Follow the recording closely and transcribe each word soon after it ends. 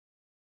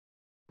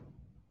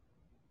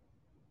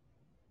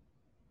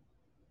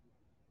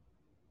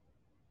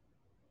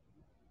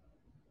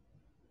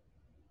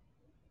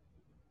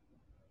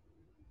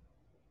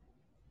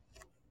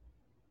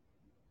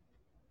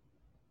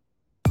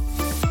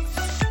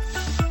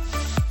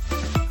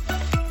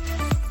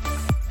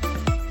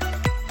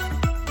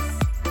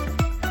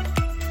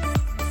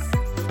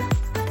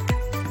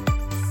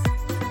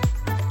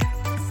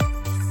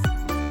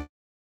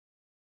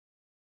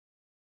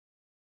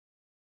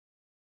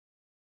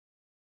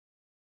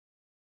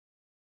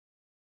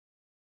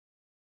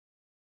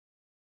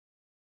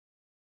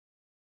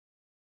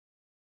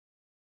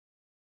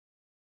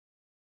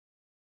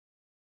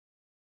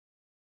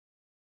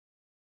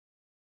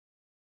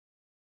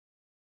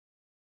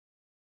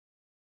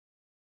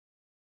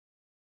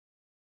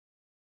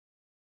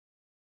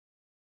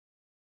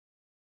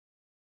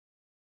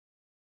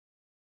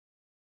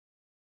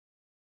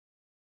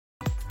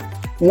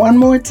One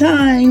more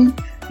time.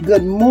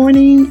 Good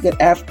morning,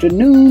 good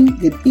afternoon,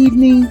 good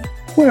evening,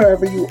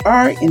 wherever you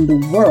are in the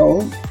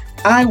world.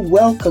 I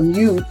welcome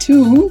you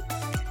to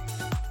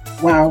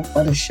Wow,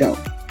 what a show.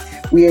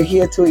 We are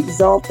here to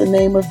exalt the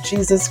name of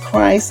Jesus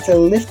Christ, to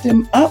lift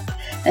him up,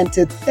 and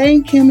to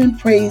thank him and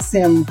praise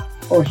him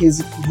for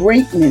his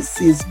greatness,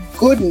 his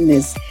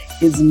goodness,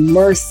 his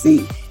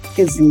mercy,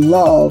 his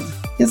love,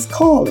 his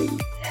calling.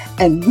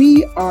 And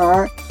we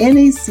are in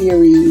a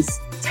series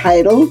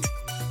titled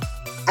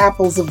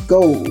Apples of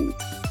Gold.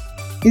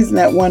 Isn't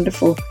that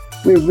wonderful?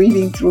 We're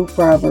reading through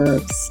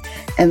Proverbs,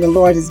 and the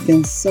Lord has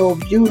been so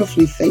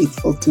beautifully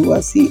faithful to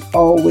us. He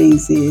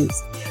always is.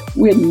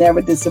 We're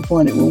never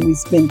disappointed when we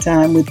spend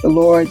time with the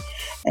Lord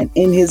and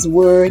in his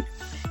word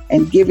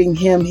and giving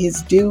him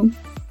his due,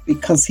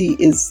 because he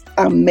is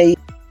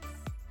amazing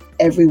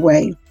every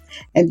way.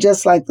 And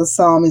just like the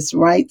psalmist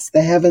writes,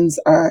 the heavens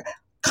are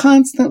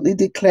constantly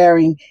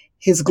declaring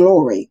his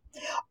glory.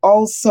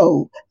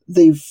 Also,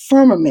 the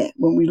firmament,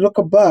 when we look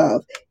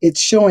above, it's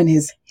showing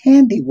his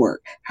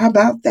handiwork. How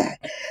about that?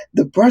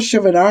 The brush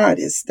of an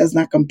artist does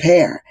not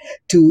compare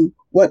to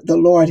what the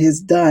Lord has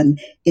done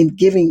in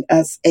giving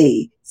us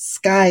a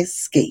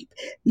skyscape,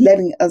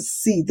 letting us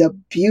see the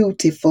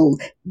beautiful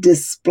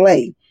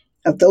display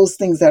of those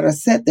things that are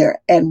set there.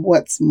 And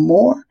what's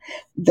more,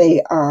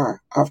 they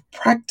are of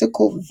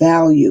practical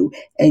value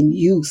and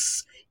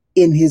use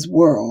in his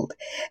world.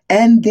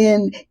 And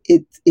then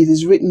it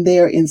is written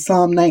there in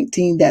Psalm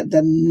 19 that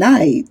the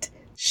night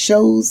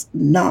shows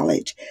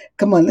knowledge.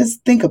 Come on, let's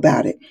think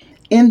about it.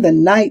 In the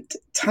night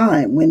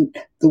time, when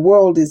the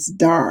world is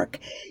dark,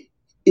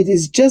 it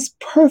is just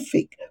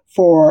perfect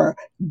for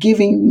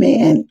giving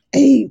man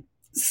a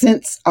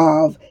sense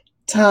of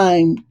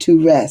time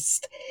to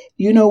rest.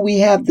 You know, we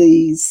have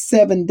the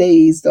 7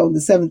 days, on the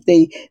seventh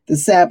day, the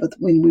Sabbath,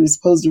 when we were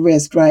supposed to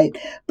rest, right?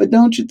 But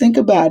don't you think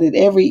about it,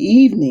 every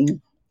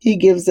evening, he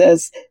gives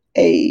us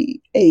a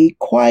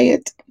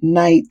quiet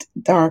night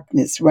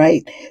darkness,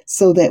 right?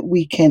 So that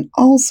we can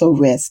also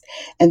rest.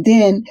 And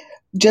then,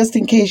 just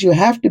in case you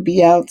have to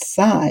be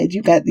outside,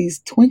 you got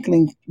these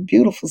twinkling,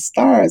 beautiful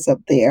stars up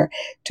there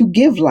to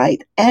give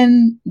light,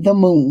 and the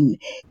moon,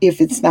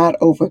 if it's not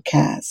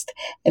overcast.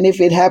 And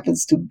if it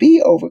happens to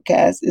be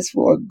overcast, it's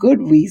for a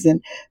good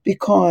reason,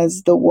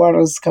 because the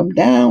waters come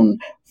down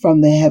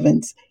from the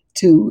heavens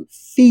to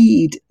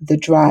feed the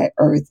dry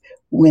earth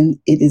when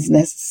it is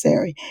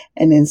necessary.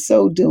 And in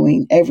so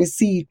doing, every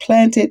seed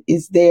planted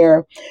is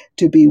there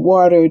to be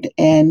watered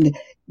and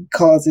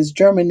causes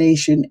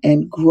germination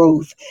and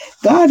growth.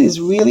 God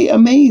is really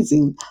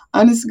amazing.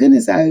 Honest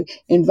goodness, I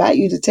invite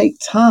you to take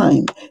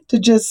time to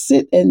just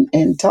sit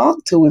and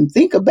talk to him,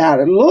 think about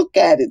it, look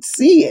at it,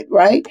 see it,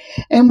 right?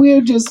 And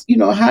we're just,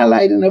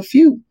 highlighting a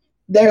few.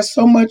 There's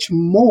so much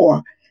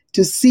more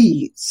to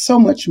see, so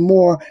much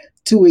more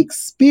to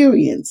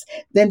experience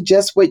than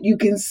just what you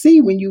can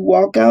see when you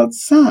walk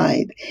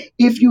outside.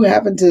 If you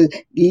happen to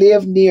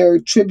live near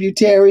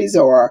tributaries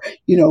or,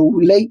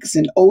 lakes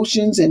and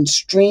oceans and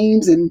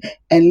streams and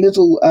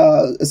little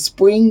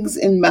springs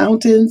in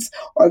mountains,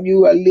 or if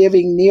you are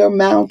living near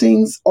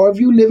mountains, or if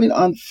you're living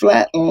on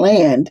flat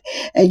land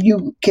and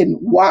you can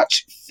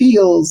watch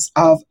fields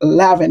of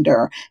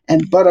lavender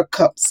and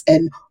buttercups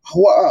and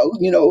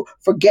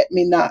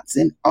forget-me-nots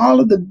and all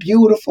of the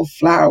beautiful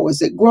flowers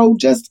that grow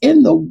just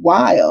in the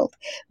wild,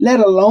 let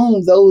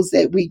alone those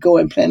that we go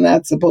and plant.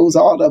 I suppose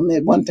all of them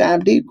at one time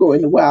did grow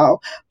in the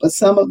wild, but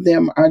some of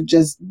them are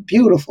just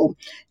beautiful,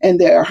 and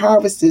they're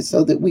harvested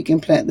so that we can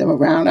plant them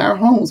around our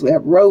homes. We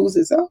have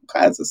roses, all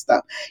kinds of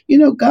stuff.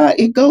 God,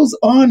 it goes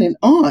on and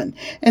on.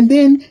 And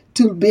then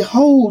to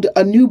behold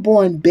a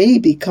newborn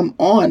baby come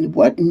on,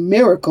 what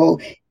miracle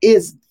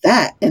is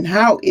that? And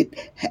how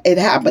it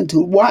happened, to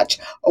watch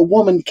a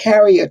woman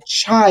carry a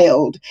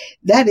child,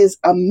 that is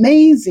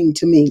amazing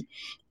to me.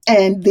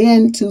 And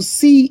then to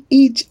see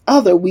each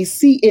other, we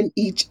see in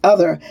each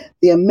other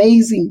the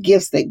amazing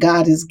gifts that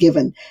God has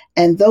given.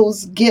 And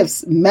those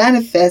gifts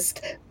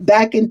manifest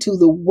back into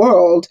the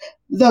world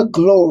the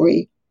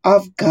glory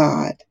of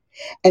God.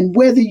 And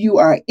whether you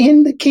are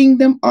in the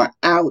kingdom or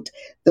out,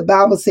 the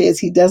Bible says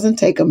he doesn't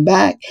take them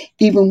back.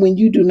 Even when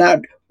you do not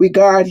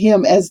regard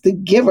him as the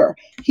giver,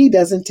 he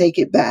doesn't take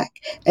it back.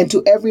 And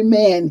to every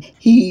man,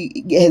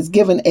 he has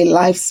given a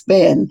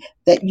lifespan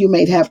that you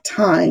may have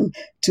time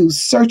to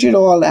search it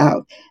all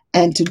out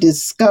and to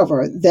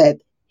discover that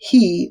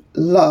he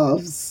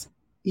loves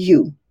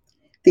you,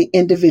 the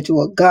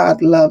individual.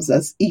 God loves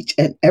us, each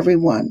and every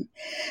one.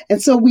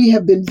 And so we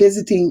have been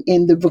visiting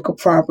in the book of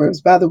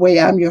Proverbs. By the way,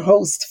 I'm your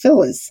host,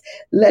 Phyllis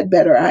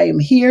Ledbetter. I am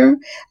here.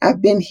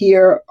 I've been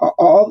here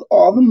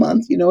all the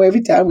month.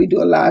 Every time we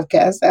do a live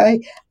cast, I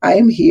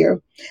am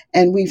here.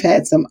 And we've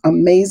had some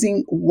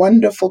amazing,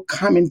 wonderful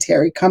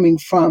commentary coming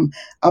from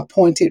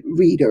appointed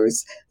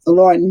readers. The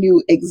Lord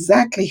knew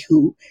exactly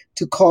who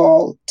to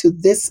call to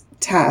this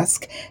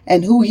task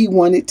and who he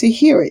wanted to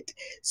hear it.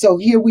 So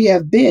here we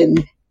have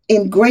been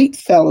in great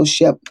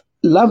fellowship,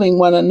 loving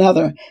one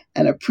another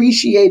and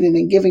appreciating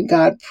and giving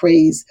God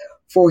praise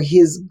for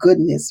his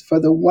goodness, for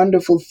the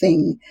wonderful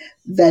thing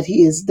that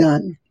he has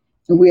done.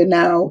 And we are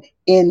now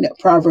in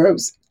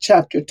Proverbs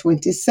chapter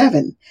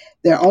 27.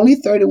 There are only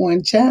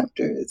 31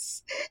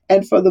 chapters.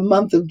 And for the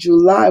month of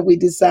July, we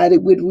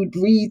decided we would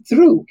read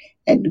through.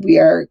 And we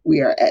are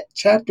at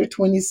chapter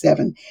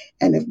 27.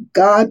 And if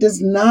God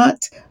does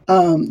not,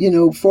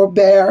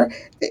 forbear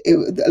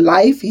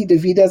life,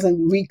 if he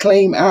doesn't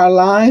reclaim our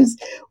lives,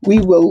 we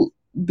will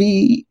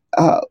be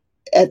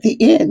at the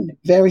end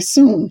very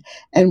soon,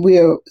 and we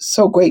are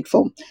so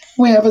grateful.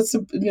 We have a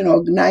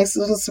nice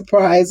little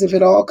surprise if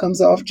it all comes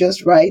off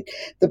just right.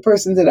 The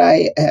person that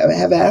I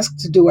have asked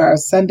to do our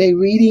Sunday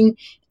reading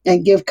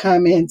and give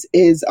comments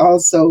is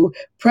also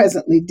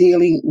presently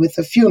dealing with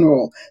a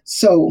funeral,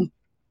 so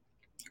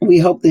we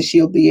hope that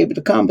she'll be able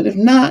to come. But if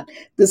not,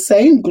 the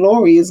same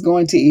glory is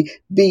going to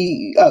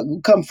be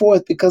come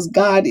forth, because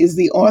God is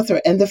the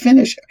author and the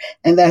finisher.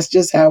 And that's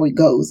just how it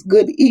goes.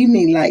 Good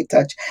evening, Light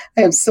Touch.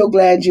 I am so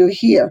glad you're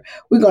here.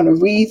 We're going to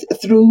read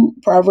through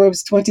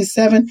Proverbs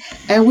 27,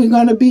 and we're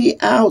going to be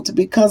out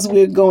because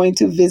we're going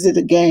to visit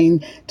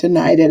again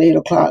tonight at 8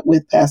 o'clock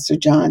with Pastor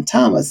John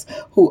Thomas,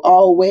 who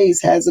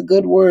always has a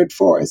good word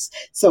for us.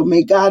 So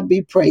may God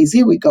be praised.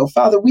 Here we go.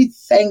 Father, we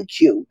thank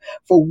you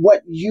for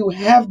what you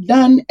have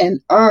done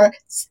and are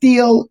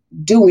still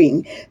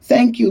doing.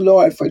 Thank you,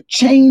 Lord, for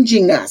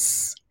changing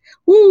us.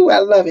 Woo, I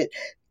love it.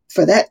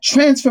 For that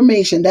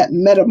transformation, that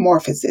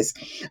metamorphosis.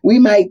 We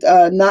might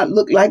not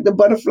look like the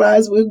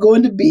butterflies we're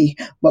going to be,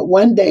 but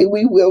one day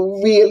we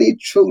will really,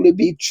 truly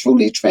be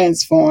truly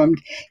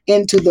transformed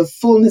into the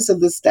fullness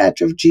of the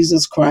stature of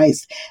Jesus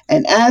Christ.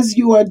 And as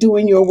you are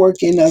doing your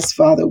work in us,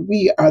 Father,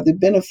 we are the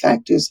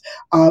benefactors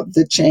of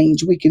the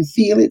change. We can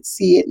feel it,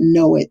 see it,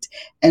 know it,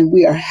 and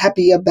we are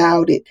happy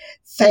about it.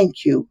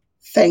 Thank you.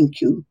 Thank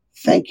you.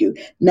 Thank you.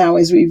 Now,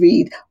 as we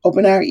read,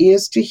 open our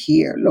ears to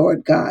hear,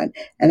 Lord God,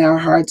 and our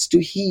hearts to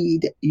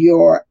heed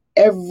your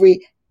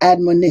every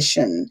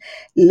admonition.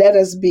 Let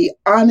us be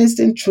honest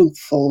and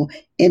truthful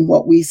in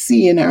what we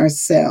see in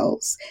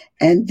ourselves,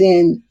 and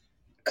then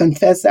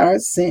confess our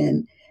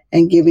sin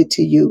and give it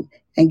to you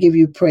and give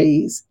you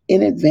praise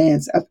in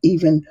advance of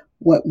even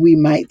what we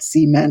might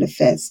see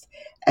manifest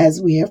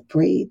as we have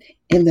prayed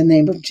in the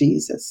name of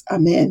Jesus.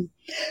 Amen.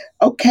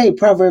 Okay,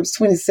 Proverbs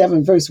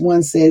 27 verse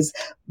 1 says,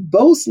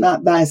 boast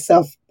not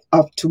thyself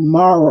of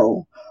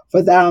tomorrow,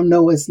 for thou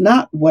knowest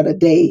not what a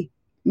day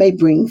may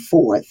bring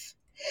forth.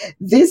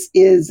 This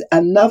is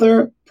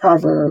another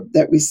proverb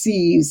that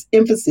receives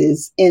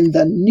emphasis in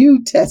the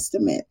New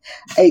Testament.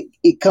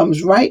 It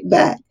comes right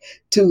back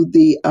to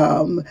the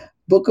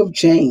book of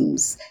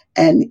James.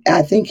 And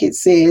I think it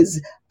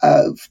says,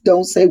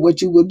 don't say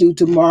what you will do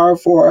tomorrow,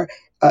 for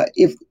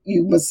if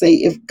you must say,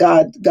 if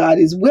God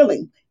is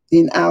willing,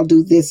 then I'll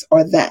do this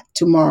or that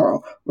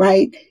tomorrow,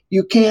 right?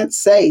 You can't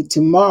say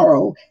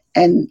tomorrow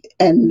and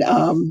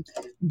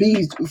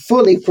be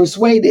fully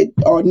persuaded,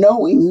 or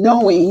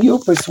knowing you're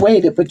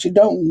persuaded, but you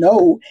don't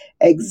know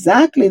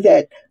exactly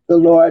that the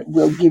Lord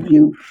will give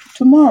you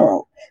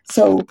tomorrow.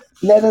 So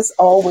let us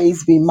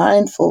always be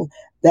mindful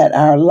that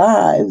our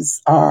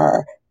lives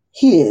are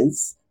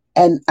His,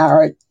 and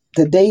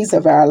the days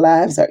of our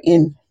lives are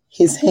in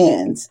His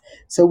hands.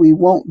 So we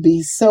won't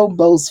be so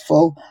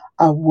boastful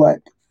of what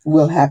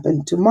will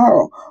happen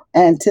tomorrow,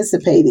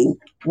 anticipating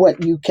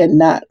what you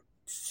cannot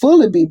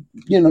fully be,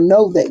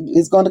 know that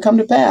is going to come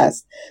to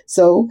pass.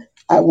 So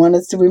I want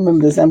us to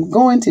remember this. I'm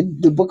going to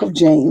the book of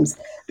James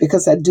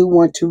because I do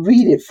want to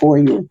read it for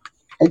you,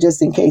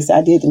 just in case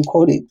I didn't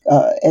quote it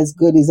as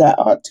good as I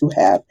ought to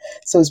have.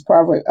 So it's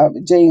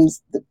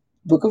James, the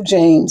book of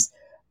James,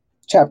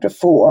 chapter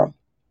 4,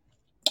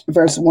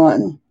 verse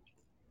 1.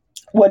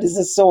 What is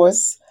the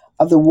source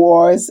of the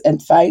wars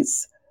and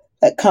fights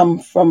that come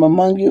from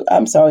among you?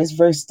 I'm sorry, it's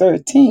verse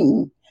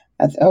 13.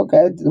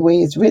 Okay, the way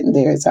it's written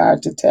there, it's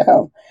hard to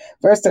tell.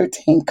 Verse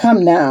 13,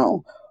 come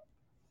now,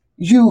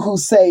 you who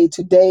say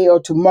today or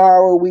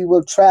tomorrow we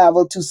will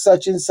travel to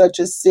such and such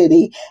a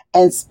city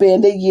and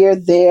spend a year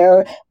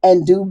there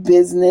and do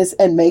business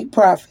and make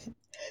profit.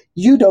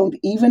 You don't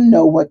even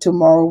know what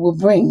tomorrow will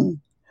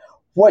bring,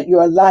 what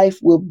your life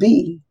will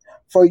be,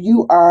 for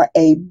you are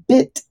a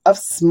bit of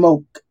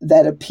smoke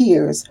that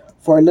appears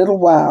for a little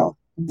while,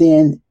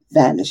 then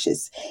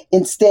vanishes.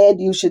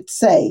 Instead, you should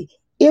say,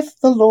 if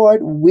the Lord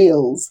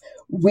wills,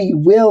 we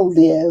will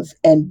live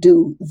and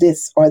do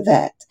this or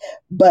that.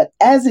 But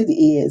as it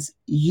is,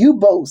 you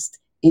boast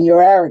in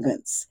your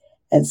arrogance,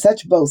 and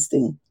such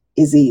boasting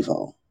is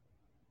evil.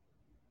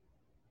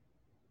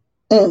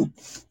 Isn't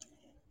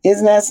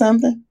that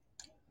something?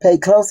 Pay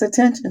close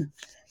attention.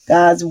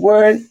 God's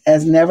word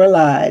has never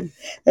lied.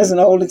 There's an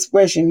old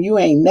expression, you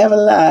ain't never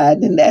lied.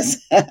 And that's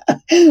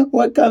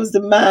what comes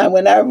to mind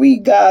when I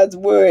read God's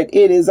word.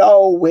 It is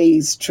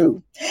always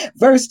true.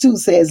 Verse 2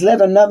 says,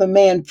 let another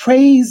man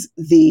praise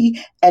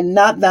thee and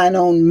not thine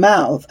own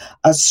mouth,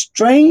 a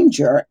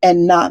stranger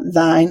and not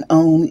thine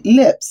own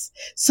lips.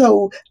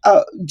 So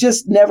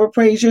just never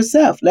praise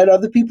yourself. Let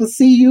other people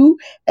see you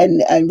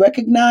and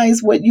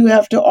recognize what you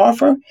have to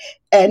offer,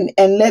 and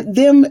let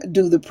them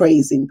do the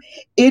praising.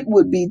 It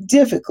would be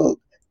difficult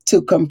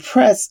to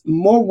compress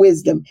more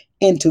wisdom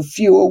into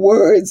fewer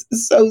words.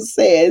 So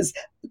says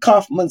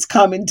Kaufman's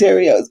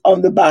commentary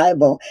on the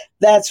Bible.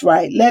 That's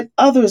right. Let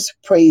others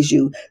praise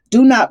you.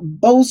 Do not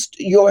boast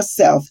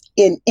yourself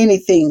in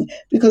anything,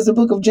 because the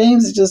book of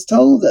James has just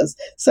told us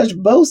such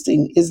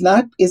boasting is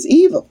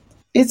evil.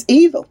 It's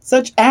evil.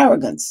 Such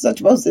arrogance,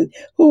 such boasting.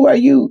 Who are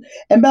you?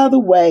 And by the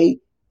way,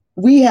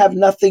 we have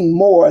nothing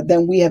more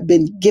than we have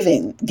been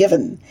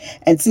given.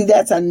 And see,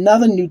 that's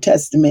another New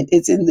Testament.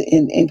 It's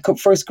in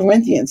First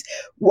Corinthians.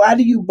 Why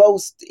do you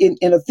boast in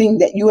a thing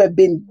that you have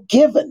been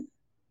given?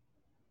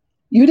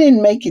 You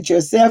didn't make it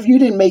yourself. You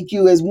didn't make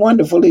you as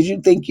wonderful as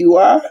you think you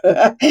are.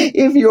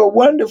 If you're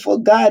wonderful,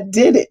 God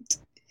did it.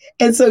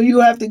 And so you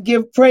have to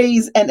give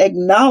praise and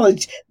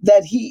acknowledge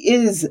that he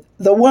is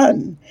the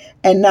one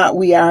and not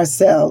we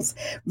ourselves.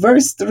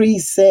 Verse 3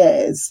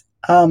 says,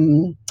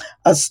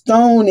 a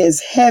stone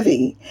is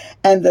heavy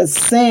and the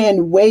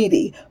sand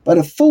weighty, but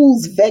a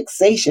fool's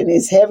vexation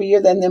is heavier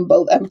than them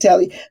both. I'm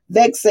telling you,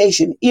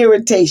 vexation,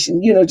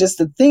 irritation, just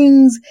the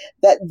things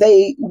that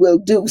they will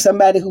do.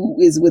 Somebody who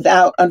is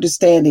without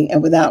understanding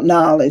and without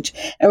knowledge.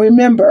 And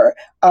remember,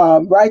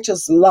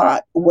 righteous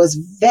Lot was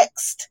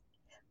vexed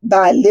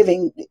by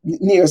living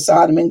near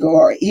Sodom and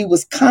Gomorrah. He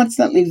was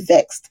constantly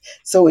vexed.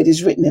 So it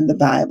is written in the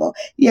Bible.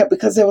 Yeah,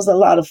 because there was a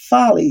lot of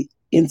folly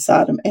in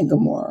Sodom and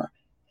Gomorrah.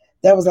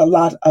 There was a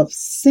lot of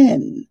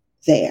sin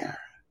there.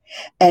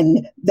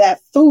 And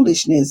that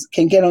foolishness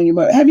can get on your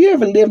nerve. Have you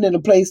ever lived in a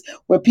place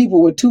where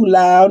people were too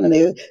loud and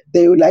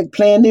they were like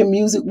playing their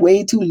music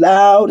way too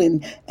loud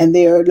and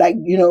they're like,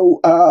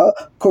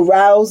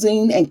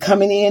 carousing and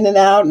coming in and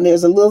out and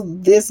there's a little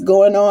this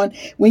going on?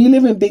 When you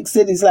live in big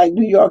cities like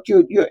New York,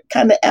 you're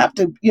kind of apt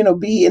to,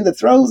 be in the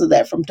throes of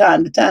that from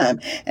time to time.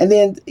 And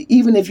then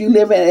even if you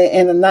live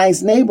in a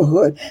nice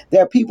neighborhood,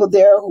 there are people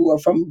there who are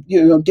from,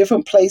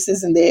 different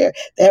places and they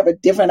have a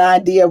different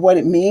idea of what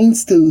it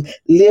means to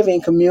live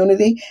in community.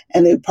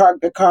 And they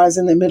park their cars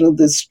in the middle of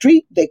the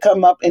street. They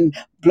come up and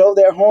blow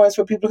their horns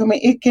for people to come in.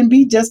 It can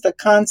be just a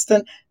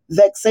constant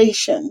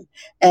vexation.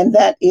 And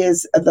that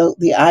is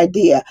the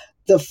idea.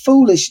 The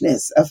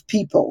foolishness of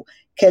people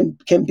can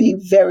be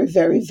very,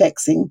 very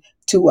vexing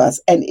to us.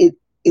 And it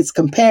is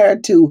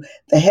compared to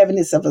the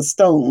heaviness of a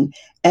stone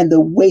and the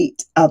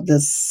weight of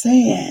the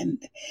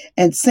sand.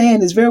 And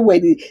sand is very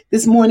weighty.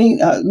 This morning,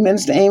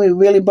 Minister Amy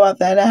really brought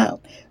that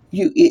out.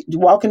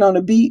 Walking on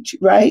the beach,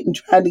 right, and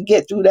trying to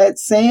get through that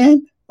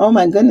sand. Oh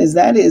my goodness,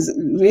 that is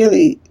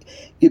really,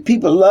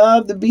 people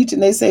love the beach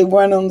and they say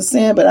run on the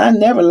sand, but I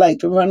never like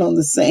to run on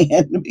the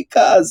sand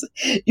because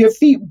your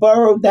feet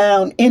burrow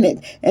down in it.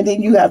 And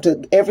then you have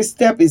to, every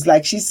step is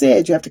like she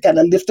said, you have to kind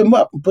of lift them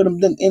up and put them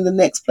in the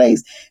next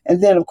place.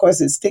 And then of course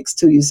it sticks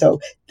to you.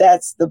 So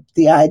that's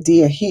the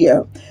idea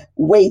here.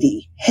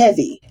 Weighty,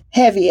 heavy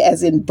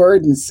as in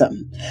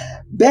burdensome.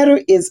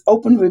 Better is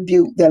open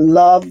rebuke than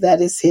love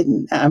that is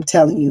hidden. I'm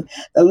telling you,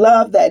 the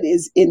love that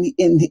is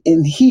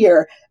in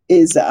here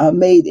is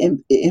made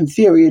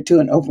inferior to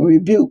an open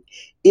rebuke.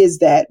 Is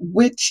that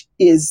which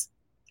is,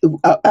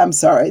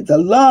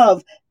 the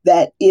love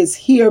that is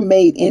here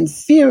made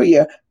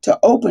inferior to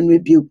open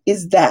rebuke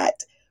is that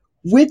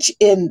which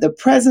in the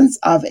presence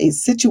of a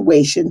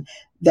situation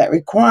that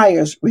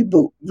requires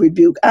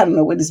rebuke. I don't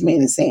know what this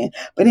man is saying,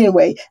 but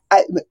anyway,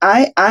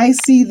 I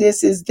see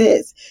this as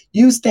this.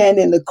 You stand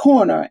in the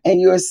corner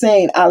and you're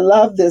saying, I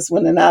love this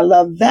one and I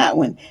love that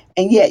one.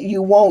 And yet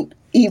you won't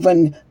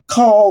even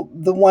call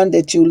the one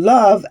that you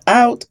love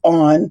out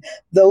on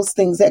those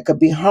things that could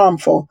be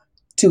harmful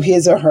to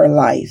his or her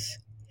life.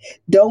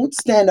 Don't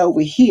stand over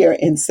here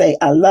and say,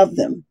 I love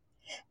them,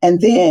 and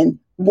then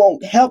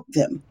won't help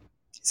them.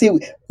 See,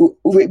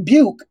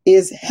 rebuke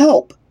is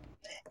help.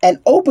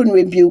 An open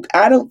rebuke,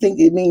 I don't think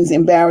it means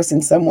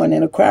embarrassing someone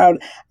in a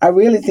crowd. I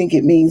really think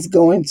it means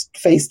going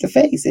face to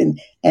face and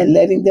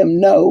letting them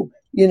know,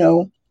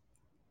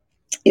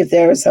 if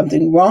there is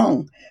something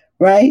wrong,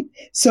 right?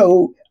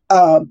 So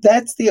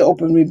that's the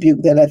open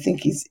rebuke that I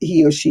think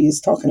he or she is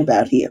talking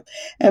about here.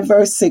 And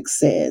verse 6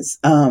 says,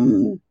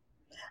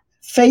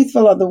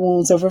 faithful are the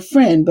wounds of a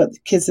friend, but the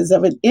kisses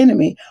of an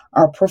enemy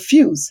are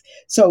profuse.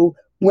 So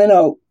when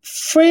a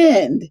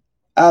friend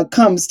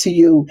comes to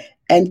you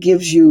and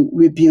gives you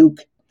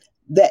rebuke,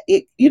 that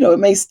it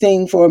may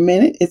sting for a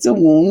minute. It's a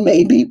wound,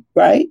 maybe,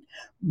 right?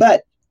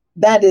 But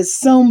that is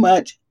so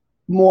much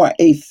more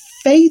a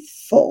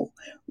faithful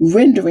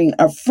rendering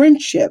of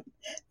friendship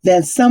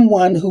than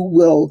someone who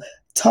will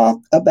talk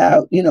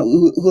about,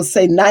 who will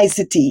say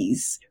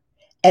niceties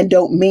and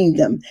don't mean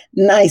them,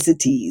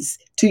 niceties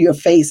to your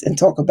face and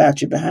talk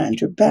about you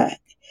behind your back.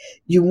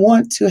 You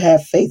want to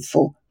have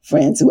faithful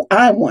friends.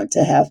 I want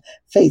to have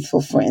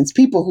faithful friends,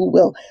 people who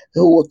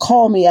will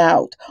call me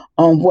out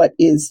on what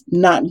is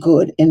not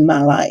good in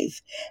my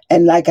life.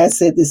 And like I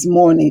said this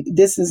morning,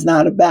 this is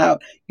not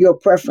about your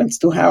preference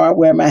to how I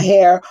wear my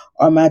hair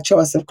or my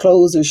choice of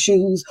clothes or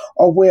shoes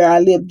or where I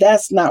live.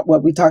 That's not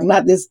what we're talking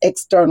about, this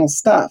external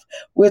stuff.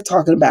 We're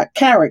talking about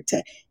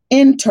character.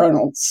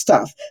 internal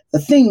stuff, the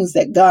things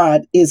that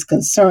God is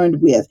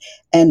concerned with,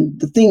 and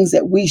the things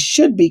that we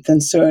should be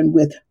concerned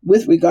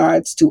with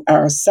regards to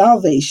our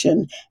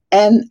salvation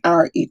and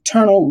our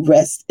eternal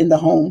rest in the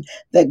home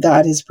that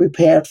God has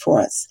prepared for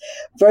us.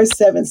 Verse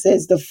 7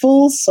 says, the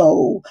full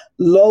soul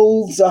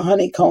loathes a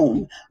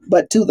honeycomb,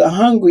 but to the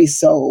hungry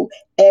soul,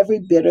 every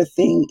bitter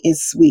thing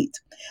is sweet.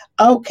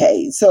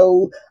 Okay,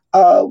 so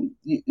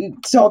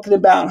talking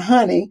about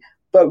honey,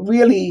 but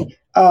really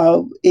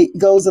it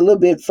goes a little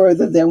bit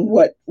further than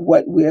what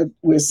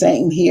we're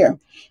saying here.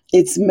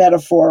 It's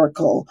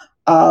metaphorical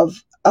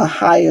of a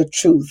higher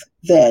truth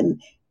than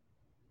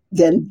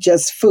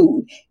just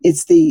food.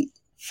 It's the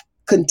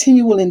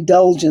continual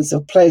indulgence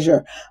of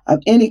pleasure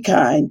of any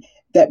kind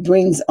that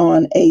brings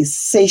on a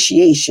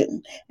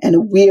satiation and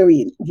a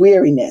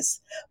weariness.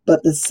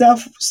 But the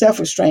self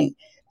restraint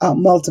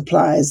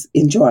multiplies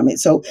enjoyment.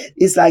 So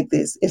it's like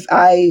this: if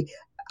I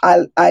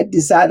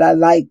decide I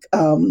like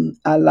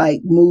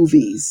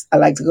movies, I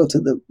like to go to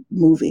the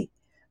movie,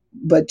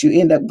 but you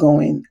end up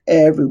going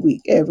every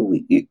week,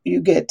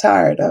 you get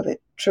tired of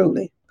it,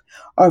 truly.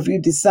 Or if you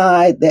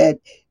decide that,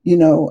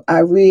 I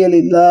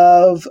really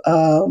love,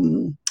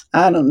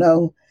 I don't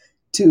know,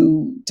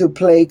 to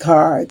play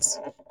cards.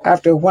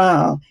 After a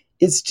while,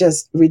 it's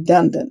just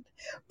redundant.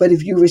 But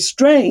if you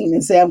restrain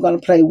and say, I'm going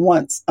to play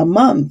once a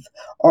month,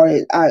 or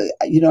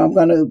I'm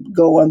going to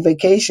go on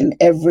vacation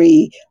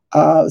every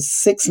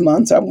 6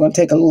 months, or I'm going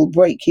to take a little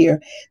break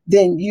here,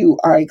 then you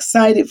are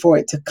excited for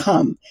it to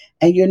come.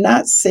 And you're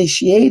not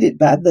satiated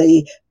by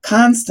the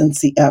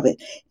constancy of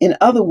it. In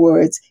other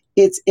words,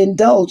 it's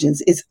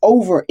indulgence, it's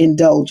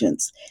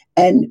overindulgence.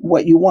 And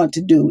what you want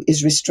to do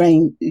is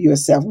restrain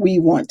yourself. We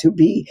want to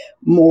be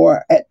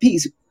more at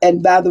peace.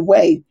 And by the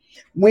way,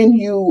 when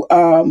you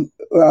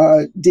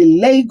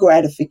delay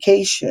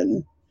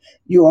gratification,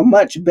 you are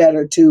much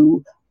better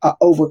to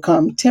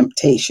overcome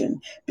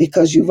temptation,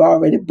 because you've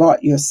already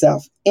brought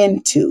yourself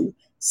into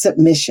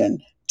submission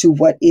to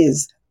what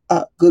is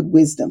good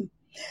wisdom.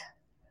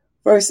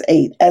 Verse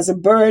 8, as a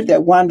bird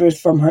that wandereth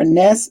from her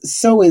nest,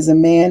 so is a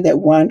man that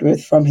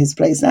wandereth from his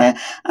place. Now,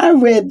 I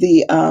read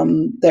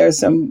there are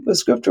some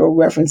scriptural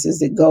references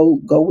that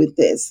go with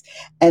this.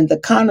 And the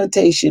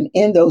connotation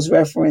in those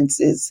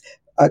references,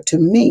 to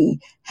me,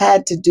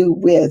 had to do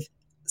with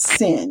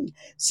sin.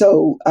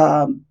 So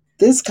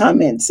this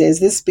comment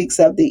says, this speaks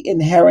of the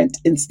inherent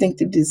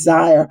instinctive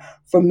desire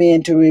for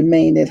men to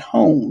remain at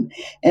home.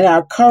 In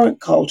our current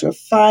culture,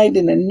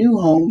 finding a new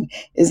home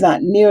is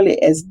not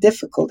nearly as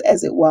difficult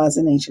as it was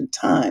in ancient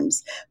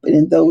times. But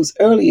in those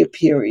earlier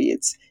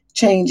periods,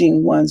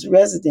 changing one's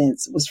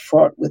residence was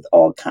fraught with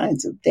all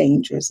kinds of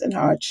dangers and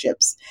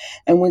hardships.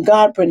 And when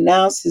God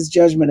pronounced his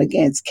judgment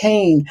against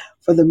Cain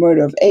for the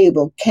murder of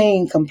Abel,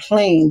 Cain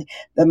complained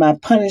that my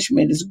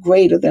punishment is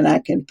greater than I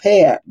can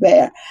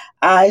bear.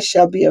 I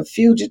shall be a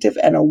fugitive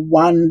and a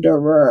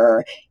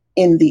wanderer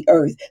in the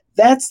earth.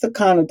 That's the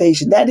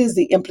connotation. That is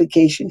the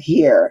implication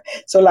here.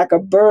 So like a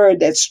bird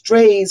that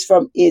strays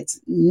from its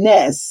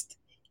nest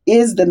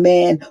is the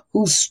man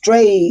who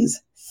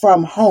strays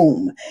from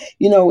home.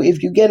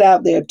 If you get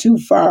out there too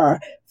far,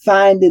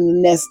 finding the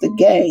nest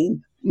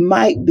again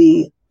might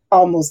be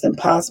almost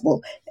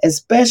impossible,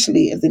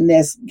 especially if the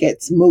nest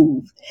gets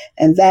moved.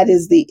 And that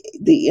is the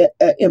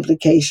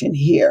implication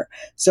here.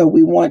 So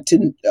we want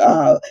to,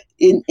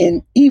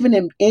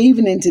 even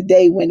in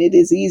today, when it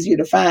is easier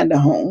to find a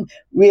home,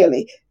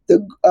 really,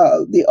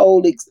 the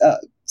old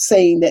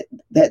saying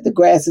that the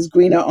grass is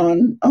greener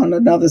on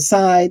another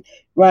side,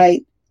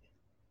 right?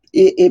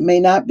 It may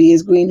not be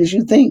as green as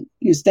you think.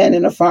 You're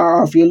standing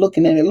afar off, you're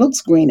looking and it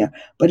looks greener.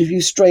 But if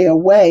you stray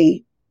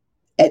away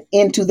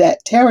into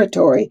that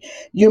territory,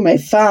 you may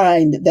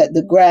find that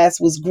the grass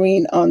was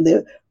green on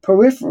the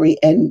periphery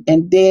and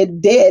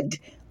dead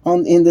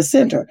in the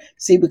center.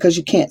 See, because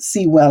you can't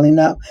see well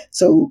enough.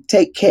 So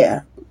take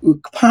care.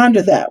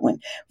 Ponder that one.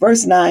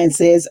 Verse 9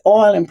 says,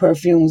 oil and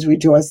perfumes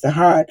rejoice the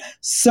heart.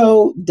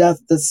 So doth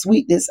the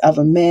sweetness of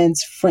a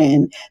man's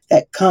friend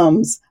that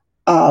comes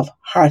of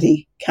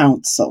hearty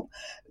counsel.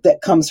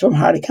 That comes from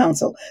hearty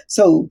counsel.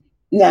 So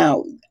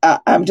now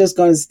I'm just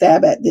going to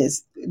stab at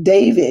this.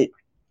 David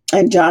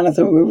and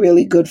Jonathan were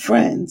really good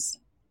friends.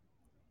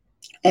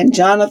 And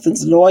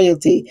Jonathan's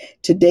loyalty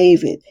to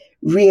David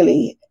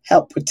really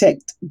helped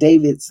protect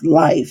David's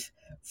life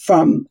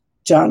from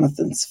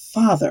Jonathan's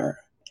father,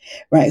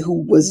 right,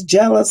 who was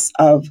jealous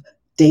of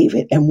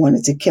David and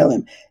wanted to kill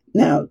him.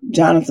 Now,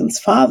 Jonathan's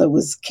father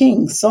was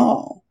King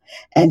Saul,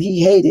 and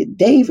he hated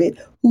David,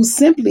 who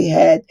simply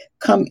had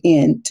come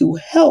in to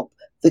help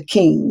the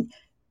king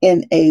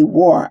in a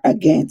war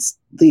against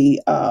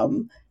the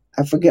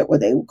I forget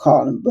what they would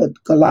call him, but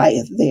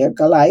Goliath there.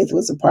 Goliath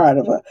was a part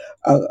of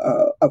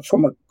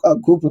a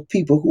group of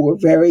people who were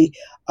very,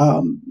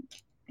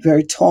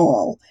 very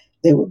tall.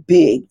 They were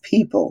big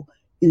people,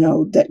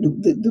 that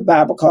the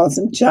Bible calls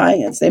them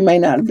giants. They may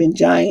not have been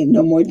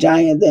no more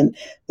giant than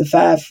the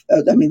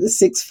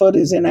 6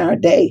 footers in our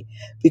day,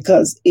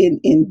 because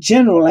in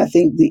general, I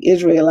think the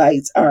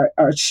Israelites are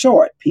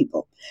short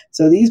people.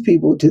 So these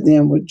people to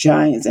them were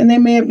giants, and they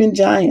may have been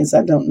giants.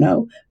 I don't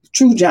know.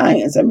 True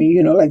giants. I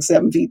mean, like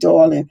 7 feet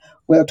tall and,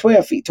 well,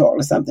 12 feet tall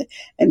or something.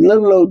 And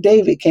little old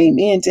David came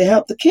in to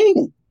help the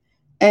king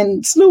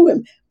and slew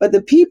him. But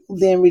the people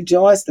then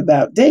rejoiced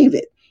about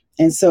David.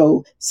 And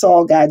so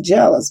Saul got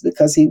jealous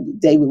because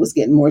David was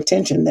getting more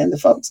attention than the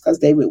folks, because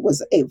David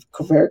was a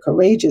very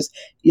courageous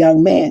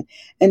young man.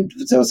 And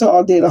so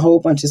Saul did a whole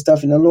bunch of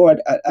stuff, and the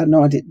Lord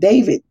anointed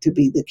David to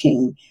be the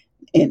king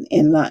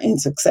in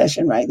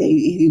succession, right?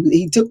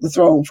 He took the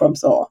throne from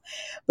Saul.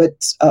 But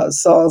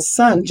Saul's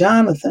son,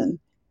 Jonathan,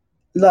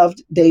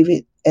 loved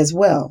David as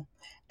well.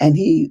 And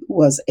he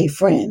was a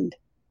friend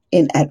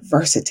in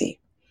adversity.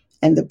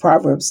 And the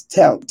Proverbs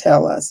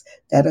tell us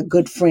that a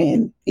good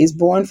friend is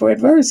born for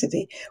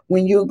adversity.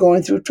 When you're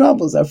going through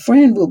troubles, a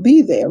friend will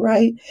be there,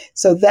 right?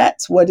 So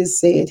that's what is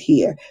said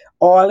here.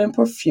 Oil and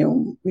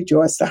perfume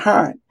rejoice the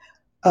heart.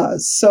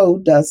 So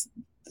does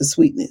the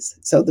sweetness.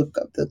 So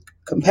the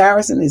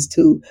comparison is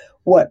to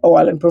what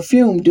oil and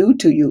perfume do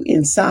to you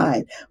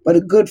inside. But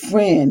a good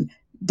friend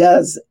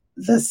does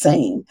the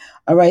same.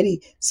 Alrighty.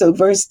 So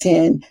verse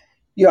 10,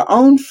 your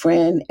own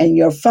friend and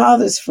your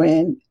father's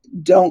friend,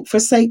 don't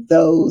forsake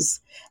those,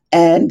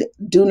 and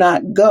do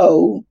not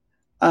go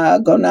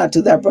not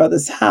to thy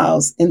brother's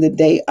house in the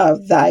day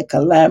of thy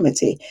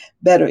calamity.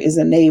 Better is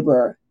a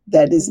neighbor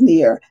that is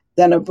near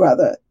than a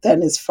brother that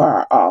is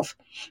far off.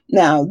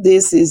 Now,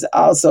 this is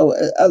also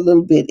a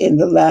little bit in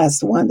the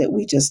last one that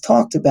we just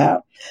talked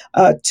about.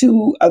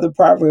 Two other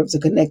proverbs are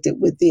connected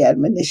with the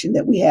admonition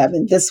that we have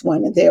in this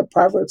one, and they are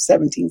Proverbs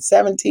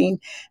 17:17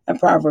 and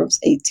Proverbs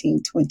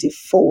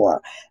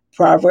 18:24.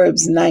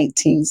 Proverbs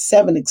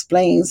 19:7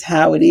 explains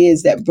how it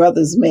is that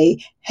brothers may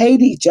hate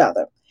each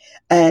other.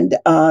 And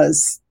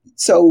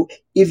so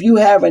if you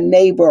have a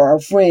neighbor or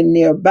a friend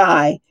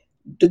nearby,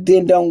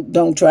 then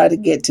don't try to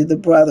get to the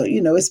brother,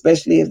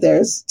 especially if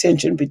there's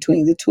tension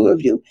between the two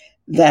of you.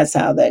 That's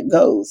how that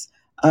goes.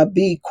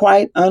 Be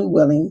quite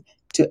unwilling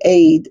to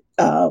aid.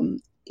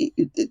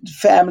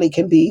 Family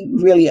can be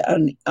really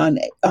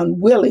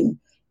unwilling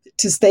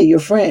to stay your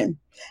friend.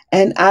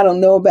 And I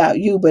don't know about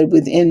you, but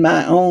within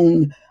my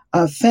own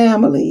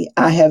family,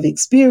 I have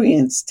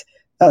experienced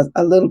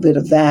a little bit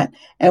of that.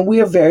 And we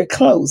are very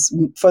close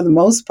for the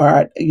most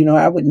part.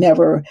 I would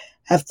never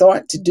have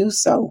thought to do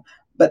so,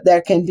 but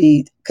there can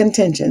be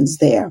contentions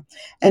there.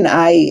 And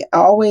I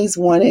always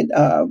wanted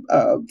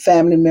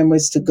family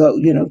members to go,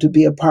 to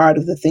be a part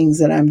of the things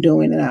that I'm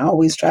doing. And I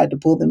always tried to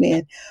pull them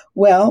in.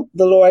 Well,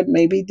 the Lord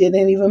maybe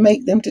didn't even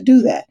make them to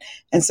do that.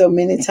 And so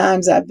many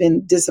times I've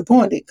been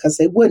disappointed because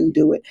they wouldn't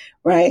do it,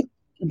 right?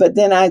 But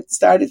then I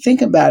started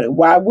thinking about it.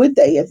 Why would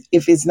they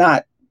if it's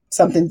not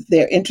something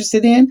they're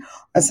interested in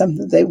or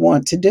something they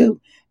want to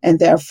do? And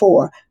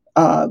therefore,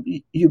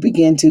 you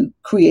begin to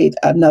create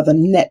another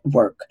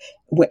network.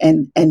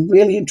 And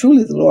really and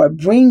truly, the Lord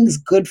brings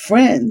good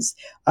friends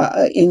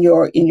in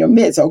your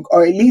midst,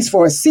 or at least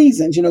for a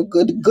season.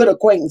 Good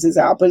acquaintances.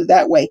 I'll put it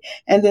that way.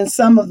 And then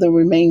some of them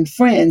remain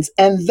friends,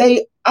 and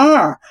they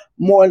are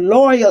more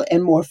loyal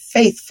and more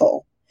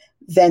faithful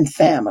than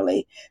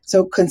family.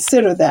 So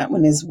consider that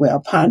one as well.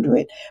 Ponder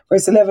it.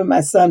 Verse 11,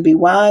 my son, be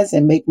wise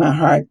and make my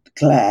heart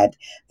glad,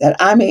 that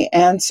I may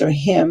answer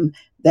him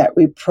that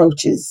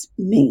reproaches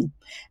me.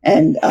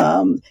 And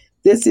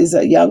this is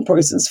a young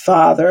person's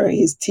father,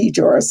 his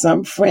teacher, or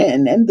some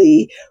friend. And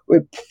the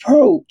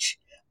reproach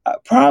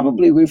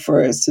probably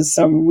refers to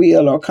some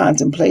real or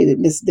contemplated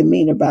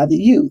misdemeanor by the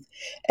youth.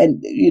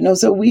 And,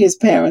 so we as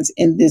parents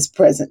in this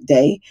present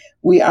day,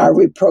 we are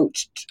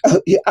reproached.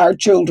 Our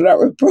children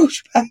are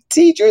reproached by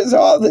teachers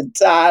all the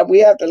time. We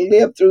have to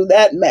live through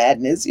that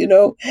madness,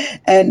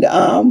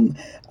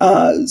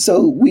 And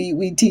so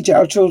we teach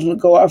our children to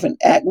go off and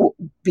act,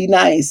 be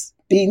nice.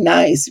 Be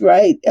nice,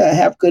 right?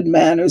 Have good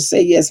manners.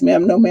 Say yes,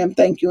 ma'am, no, ma'am,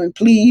 thank you, and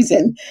please,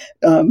 and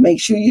make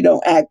sure you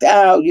don't act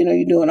out.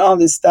 You're doing all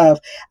this stuff.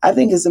 I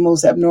think it's the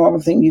most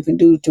abnormal thing you can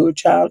do to a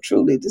child,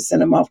 truly, to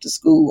send them off to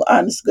school.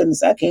 Honest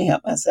goodness, I can't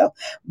help myself.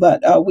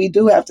 But we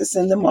do have to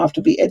send them off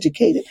to be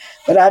educated.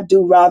 But I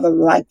do rather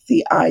like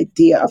the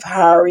idea of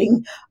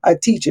hiring a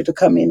teacher to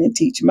come in and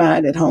teach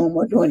mine at home,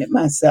 or doing it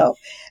myself.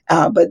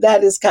 But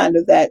that is kind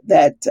of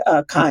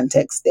that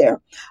context there.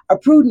 A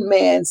prudent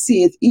man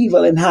seeth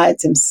evil and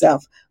hides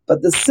himself,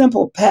 but the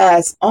simple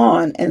pass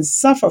on and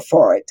suffer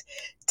for it.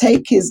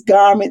 Take his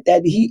garment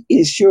that he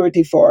is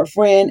surety for a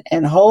friend,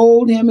 and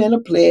hold him in a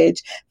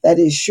pledge that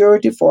is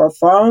surety for a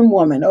foreign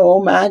woman.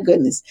 Oh my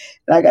goodness.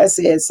 Like I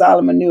said,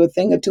 Solomon knew a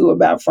thing or two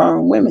about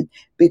foreign women,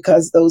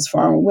 because those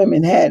foreign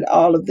women had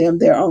all of them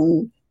their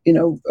own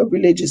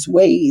religious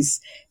ways,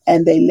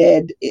 and they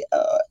led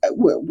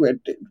where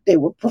they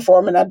were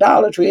performing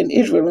idolatry in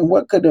Israel. And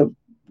what could have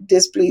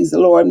displeased the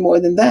Lord more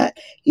than that?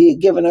 He had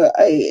given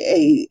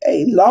a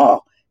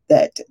law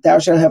that thou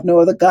shalt have no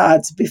other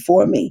gods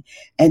before me.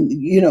 And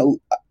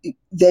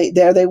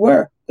they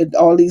were with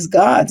all these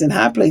gods in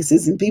high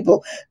places, and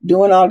people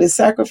doing all this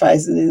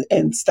sacrifices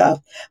and stuff.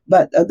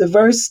 But the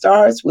verse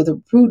starts with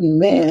a prudent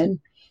man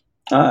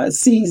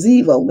sees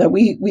evil. Now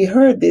we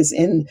heard this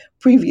in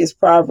previous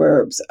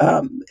Proverbs.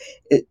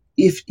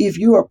 if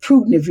you are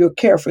prudent, if you're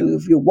careful,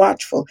 if you're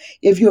watchful,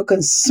 if you're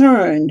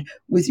concerned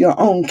with your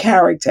own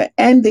character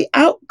and the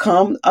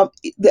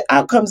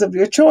outcomes of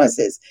your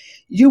choices,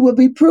 you will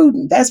be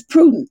prudent. That's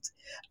prudence.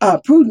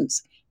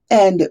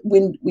 And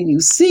when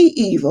you see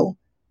evil,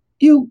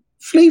 you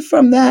flee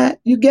from that,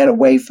 you get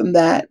away from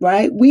that,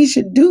 right? We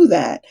should do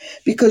that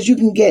because you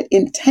can get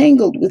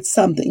entangled with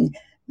something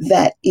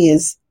that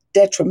is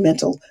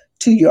detrimental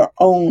to your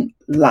own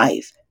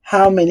life.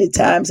 How many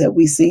times have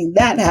we seen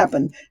that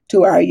happen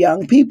to our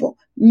young people?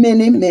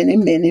 Many, many,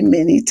 many,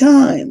 many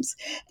times.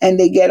 And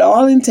they get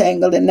all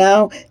entangled, and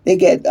now they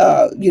get,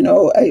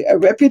 a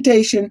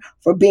reputation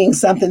for being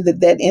something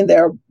that in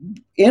their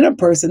inner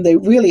person they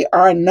really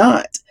are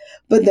not.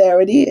 But there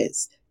it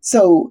is.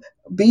 So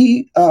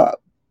be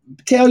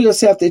tell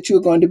yourself that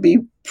you're going to be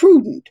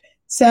prudent.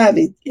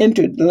 Savvy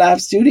entered the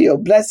live studio.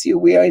 Bless you.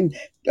 We are in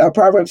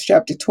Proverbs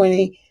chapter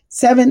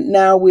 27.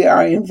 Now we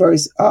are in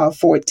verse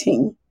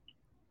 14.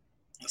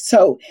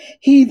 So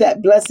he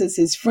that blesses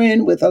his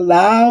friend with a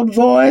loud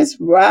voice,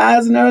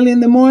 rising early in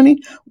the morning,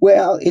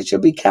 well, it shall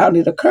be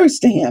counted a curse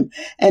to him.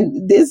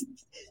 And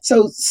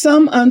so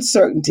some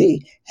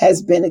uncertainty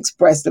has been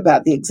expressed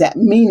about the exact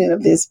meaning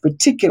of this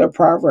particular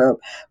proverb.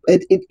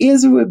 It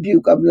is a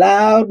rebuke of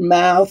loud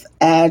mouth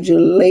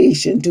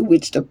adulation to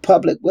which the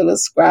public will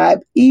ascribe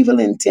evil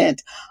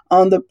intent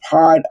on the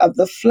part of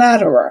the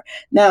flatterer.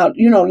 Now,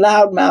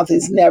 loud mouth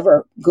is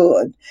never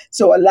good.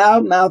 So a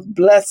loud mouth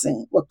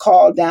blessing will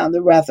call down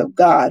the wrath of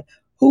God.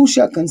 Who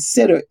shall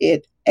consider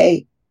it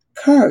a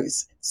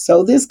curse?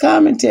 So this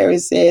commentary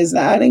says,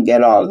 now I didn't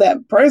get all of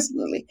that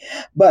personally,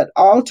 but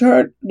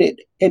alternate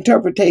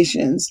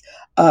interpretations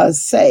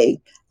say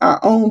our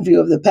own view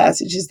of the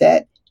passage is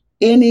that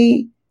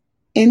any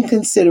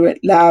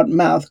inconsiderate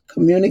loudmouth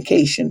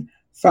communication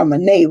from a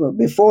neighbor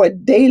before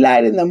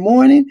daylight in the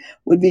morning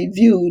would be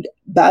viewed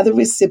by the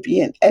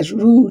recipient as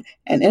rude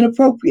and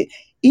inappropriate,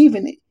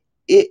 even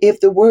if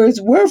the words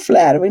were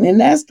flattering.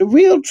 And that's the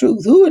real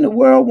truth. Who in the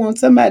world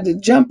wants somebody to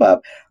jump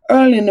up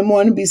early in the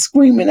morning, be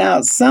screaming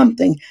out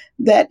something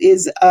that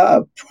is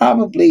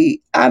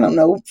probably, I don't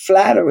know,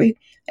 flattery?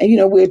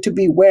 And we're to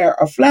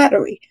beware of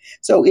flattery.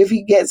 So if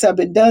he gets up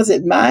and does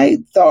it, my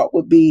thought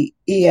would be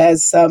he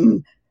has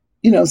some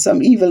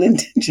evil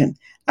intention.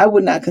 I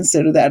would not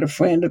consider that a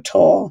friend at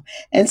all.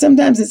 And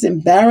sometimes it's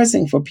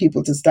embarrassing for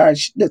people to start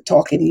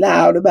talking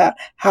loud about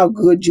how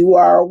good you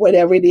are or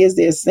whatever it is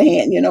they're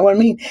saying, you know what I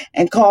mean?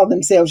 And call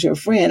themselves your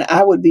friend.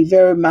 I would be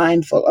very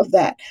mindful of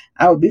that.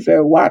 I would be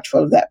very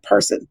watchful of that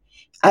person.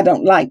 I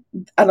don't like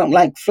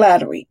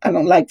flattery. I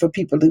don't like for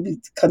people to be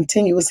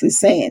continuously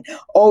saying,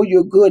 "Oh,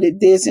 you're good at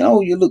this," and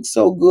 "Oh, you look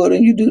so good,"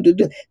 and you do.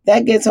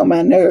 That gets on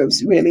my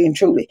nerves, really and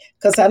truly,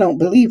 because I don't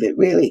believe it.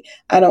 Really,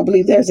 I don't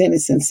believe there's any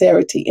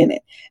sincerity in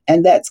it,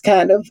 and that's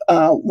kind of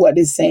what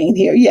is saying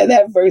here. Yeah,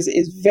 that verse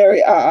is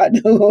very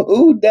odd.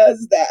 Who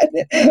does that?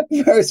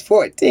 Verse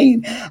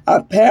 14.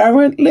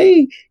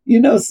 Apparently,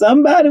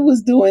 somebody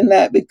was doing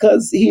that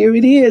because here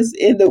it is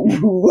in the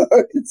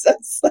words.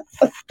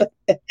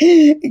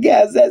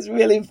 Guys, that's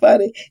really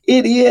funny.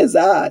 It is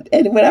odd.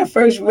 And when I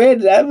first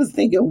read it, I was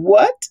thinking,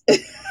 what?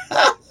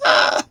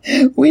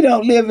 We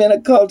don't live in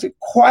a culture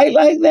quite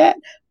like that,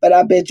 but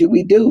I bet you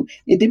we do.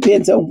 It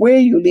depends on where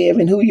you live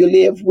and who you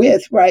live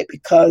with, right?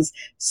 Because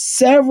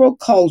several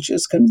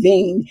cultures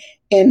convene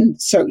in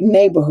certain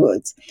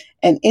neighborhoods.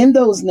 And in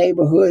those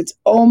neighborhoods,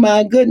 oh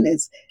my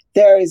goodness,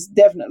 there is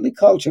definitely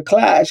culture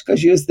clash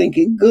because you're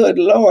thinking, good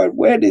Lord,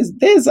 what is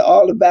this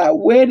all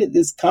about? Where did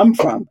this come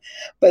from?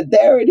 But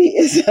there it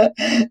is.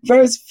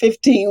 Verse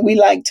 15, we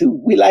like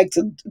to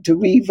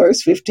read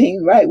verse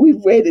 15, right?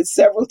 We've read it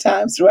several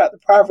times throughout the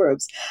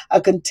Proverbs.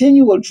 A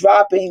continual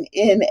dropping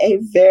on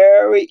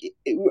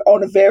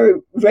a very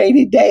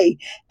rainy day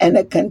and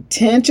a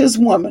contentious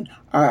woman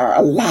are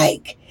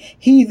alike.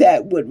 He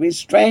that would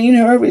restrain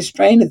her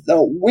restraineth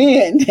the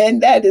wind,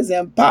 and that is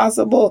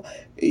impossible.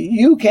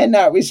 You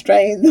cannot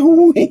restrain the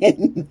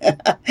wind.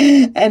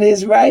 And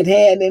his right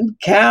hand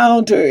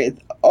encountereth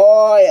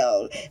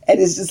oil.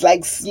 And it's just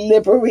like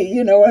slippery,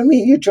 you know what I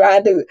mean? You're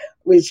trying to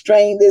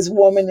restrain this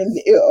woman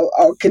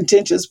or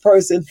contentious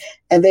person,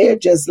 and they're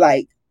just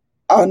like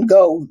on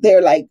go.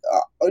 They're like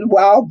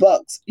wild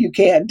bucks. You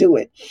can't do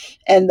it.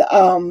 And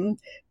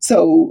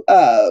so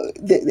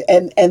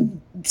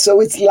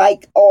so it's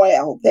like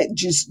oil that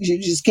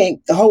you just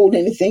can't hold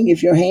anything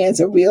if your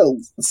hands are real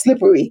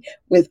slippery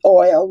with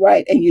oil,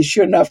 right? And you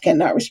sure enough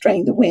cannot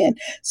restrain the wind.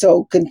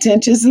 So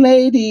contentious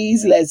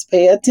ladies, let's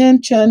pay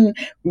attention,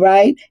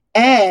 right?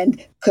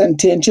 And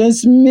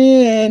contentious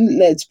men,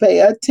 let's pay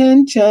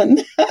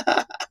attention.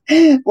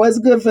 What's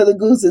good for the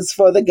goose is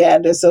for the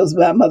gander, so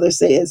my mother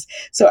says.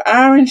 So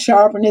iron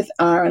sharpeneth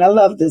iron. I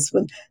love this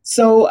one.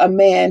 So a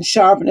man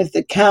sharpeneth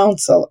the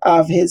counsel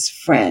of his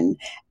friend.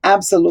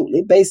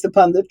 Absolutely. Based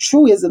upon the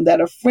truism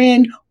that a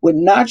friend would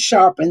not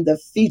sharpen the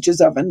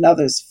features of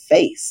another's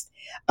face,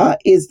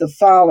 is the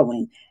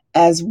following.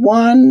 As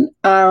one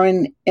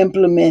iron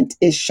implement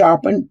is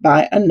sharpened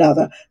by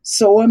another,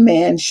 so a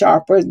man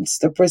sharpens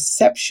the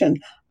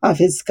perception of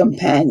his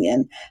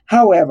companion.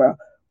 However,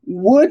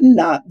 Would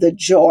not the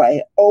joy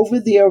over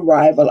the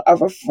arrival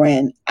of a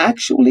friend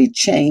actually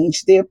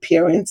change the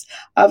appearance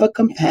of a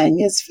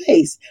companion's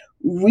face,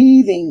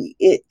 wreathing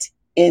it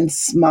in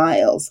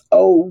smiles?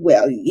 Oh,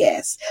 well,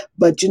 yes.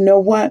 But you know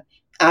what?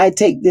 I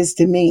take this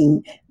to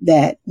mean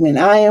that when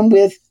I am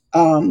with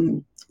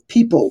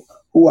people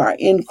who are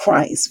in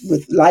Christ,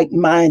 with like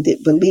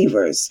minded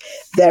believers,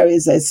 there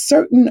is a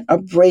certain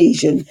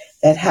abrasion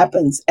that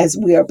happens as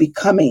we are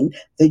becoming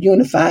the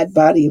unified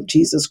body of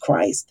Jesus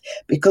Christ,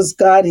 because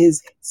God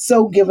has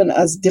so given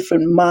us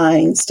different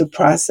minds to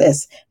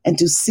process and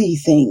to see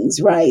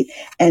things, right?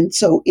 And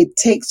so it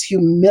takes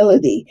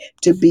humility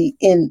to be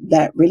in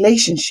that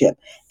relationship.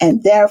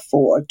 And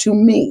therefore, to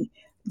me,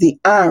 the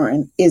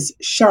iron is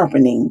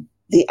sharpening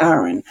the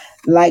iron,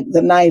 like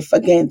the knife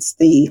against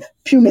the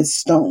pumice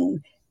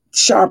stone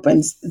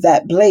sharpens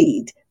that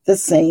blade. The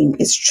same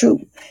is true.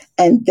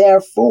 And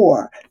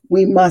therefore,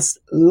 we must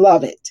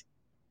love it,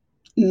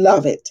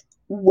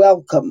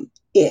 welcome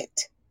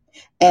it.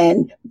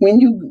 And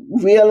when you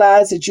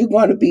realize that you're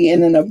going to be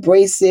in an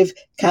abrasive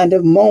kind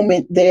of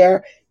moment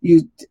there,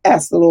 you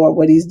ask the Lord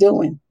what He's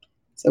doing.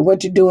 So,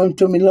 what you doing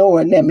to me,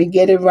 Lord? Let me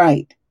get it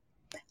right.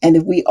 And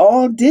if we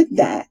all did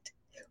that,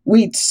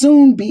 we'd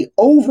soon be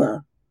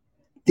over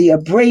the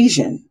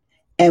abrasion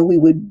and we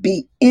would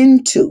be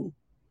into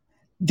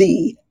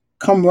the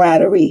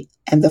camaraderie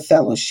and the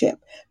fellowship.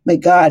 May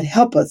God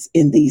help us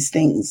in these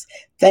things.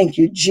 Thank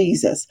you,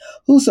 Jesus.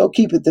 Whoso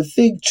keepeth the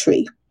fig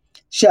tree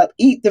shall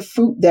eat the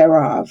fruit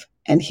thereof,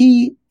 and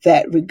he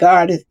that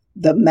regardeth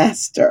the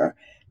master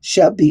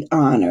shall be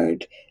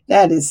honored.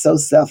 That is so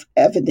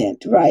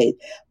self-evident, right?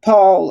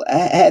 Paul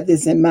had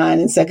this in mind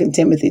in 2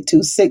 Timothy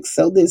 2:6.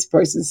 So this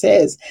person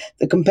says,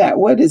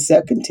 what is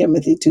 2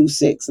 Timothy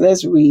 2:6?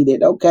 Let's read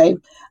it, okay?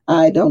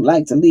 I don't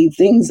like to leave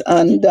things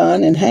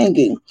undone and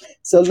hanging.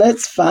 So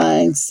let's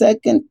find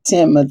 2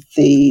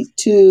 Timothy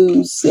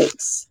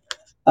 2:6.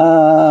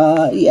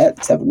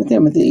 2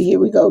 Timothy, here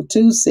we go.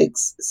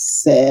 2:6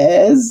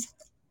 says,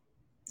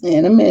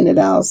 in a minute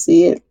I'll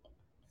see it.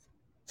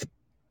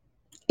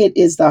 It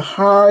is the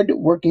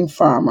hard-working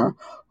farmer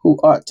who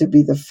ought to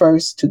be the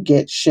first to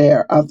get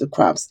share of the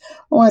crops.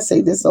 Oh, I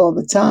say this all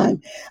the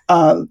time.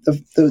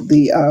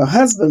 The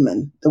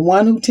husbandman, the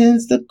one who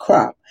tends the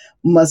crop,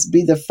 must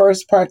be the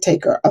first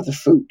partaker of the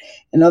fruit.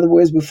 In other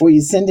words, before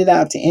you send it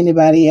out to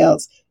anybody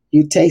else,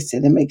 you taste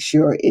it and make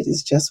sure it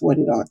is just what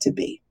it ought to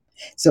be.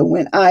 So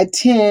when I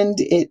tend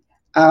it,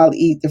 I'll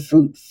eat the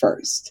fruit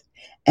first.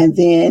 And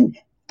then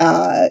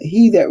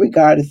he that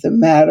regardeth the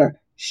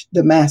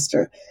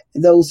master,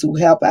 those who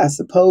help, I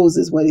suppose,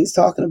 is what he's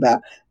talking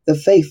about. The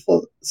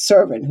faithful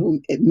servant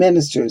whom it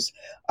ministers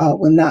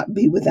will not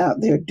be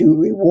without their due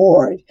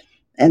reward.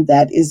 And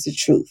that is the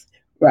truth,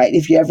 right?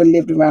 If you ever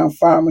lived around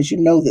farmers, you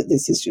know that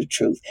this is the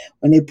truth.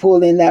 When they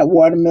pull in that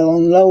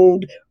watermelon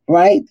load,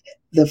 right?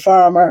 The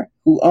farmer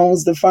who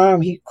owns the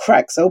farm, he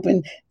cracks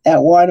open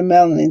that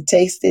watermelon and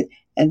tastes it.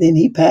 And then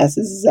he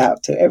passes it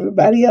out to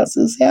everybody else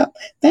who's helped.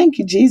 Thank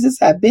you,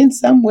 Jesus. I've been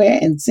somewhere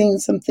and seen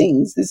some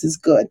things. This is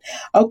good.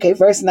 Okay,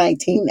 verse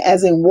 19.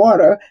 As in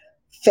water,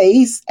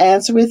 face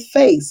answereth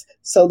face.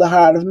 So the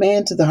heart of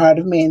man to the heart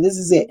of man. This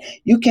is it.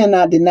 You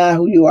cannot deny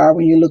who you are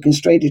when you're looking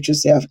straight at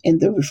yourself in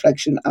the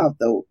reflection of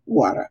the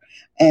water.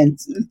 And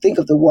think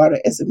of the water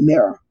as a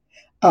mirror.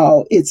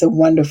 Oh, it's a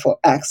wonderful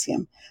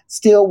axiom.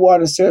 Still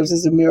water serves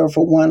as a mirror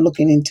for one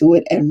looking into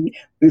it and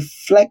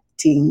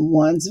reflecting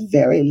one's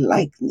very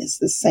likeness.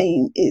 The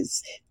same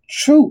is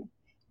true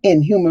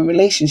in human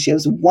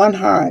relationships, one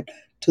heart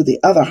to the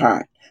other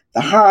heart,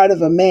 the heart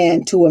of a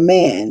man to a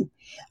man.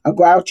 A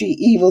grouchy,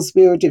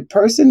 evil-spirited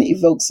person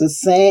evokes the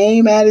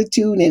same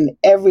attitude in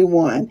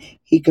everyone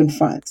he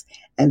confronts.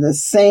 And the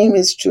same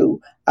is true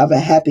of a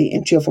happy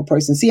and cheerful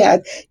person. See, I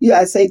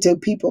say to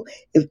people,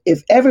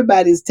 if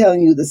everybody's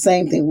telling you the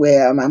same thing,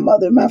 well, my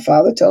mother and my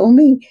father told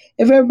me,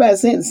 if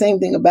everybody's saying the same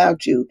thing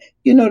about you,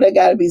 you know there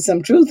got to be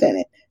some truth in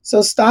it.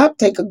 So stop,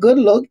 take a good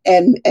look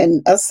and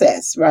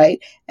assess, right?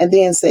 And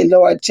then say,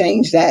 Lord,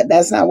 change that.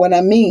 That's not what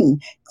I mean.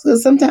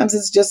 Because sometimes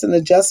it's just an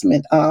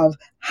adjustment of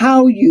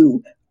how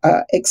you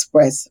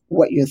express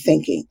what you're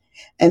thinking.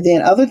 And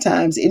then other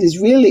times it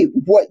is really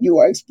what you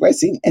are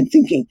expressing and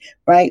thinking,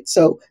 right?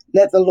 So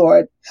let the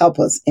Lord help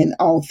us in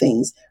all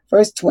things.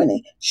 Verse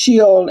 20,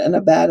 Sheol and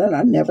Abaddon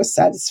are never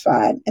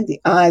satisfied, and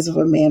the eyes of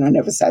a man are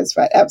never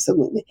satisfied.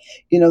 Absolutely.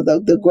 You know,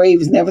 the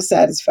grave is never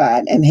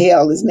satisfied, and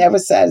hell is never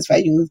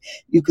satisfied.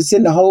 You could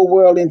send the whole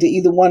world into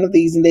either one of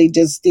these, and they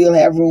just still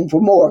have room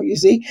for more, you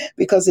see,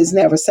 because it's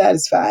never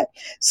satisfied.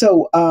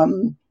 So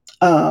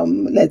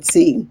let's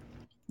see.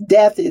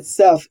 Death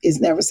itself is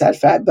never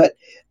satisfied, but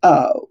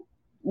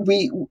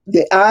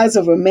the eyes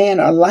of a man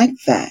are like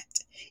that.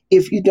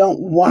 If you don't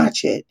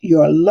watch it,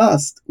 your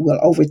lust will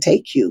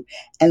overtake you,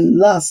 and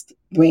lust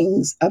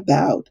brings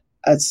about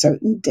a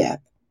certain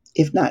death,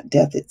 if not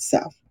death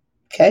itself.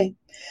 Okay,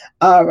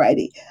 all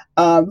righty.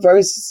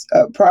 Proverbs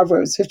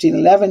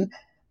 15:11.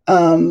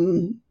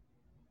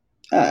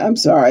 I'm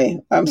sorry.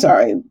 I'm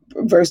sorry.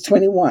 Verse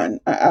 21.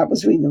 I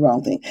was reading the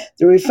wrong thing.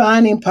 The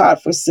refining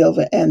pot for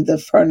silver and the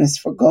furnace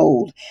for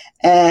gold.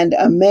 And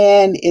a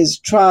man is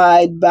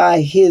tried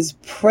by his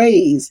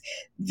praise.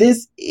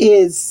 This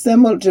is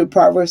similar to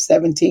Proverbs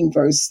 17,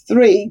 verse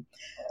 3.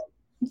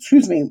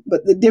 Excuse me.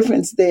 But the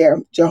difference there,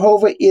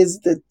 Jehovah is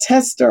the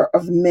tester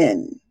of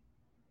men.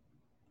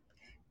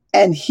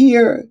 And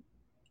here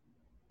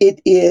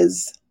it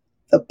is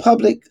the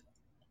public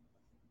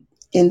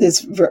in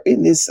this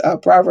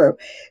proverb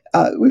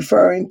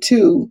referring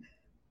to.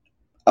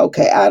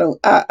 Okay, I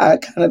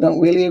kind of don't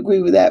really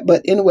agree with that.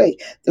 But anyway,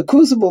 the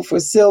crucible for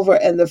silver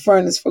and the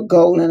furnace for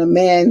gold, and a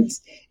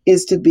man's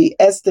is to be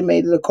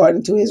estimated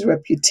according to his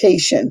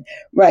reputation.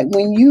 Right.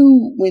 When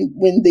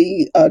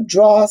the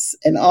dross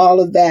and all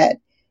of that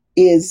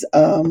is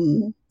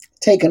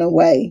taken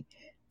away,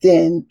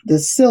 then the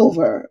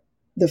silver,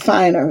 the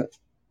finer,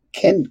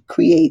 can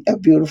create a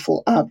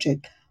beautiful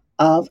object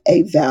of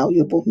a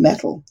valuable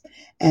metal.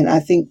 And I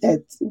think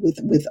that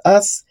with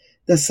us,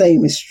 the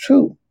same is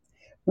true.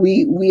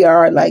 We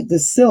are like the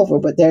silver,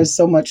 but there's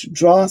so much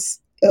dross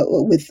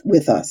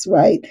with us,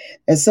 right?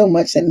 There's so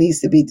much that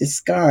needs to be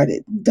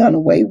discarded, done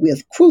away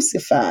with,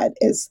 crucified,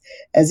 as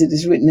it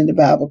is written in the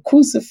Bible.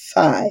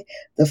 Crucify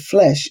the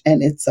flesh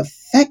and its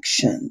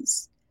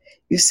affections.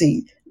 You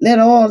see, let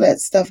all that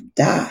stuff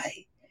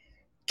die.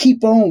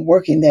 Keep on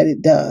working that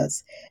it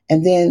does,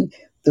 and then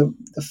the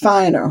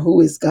finer, who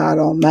is God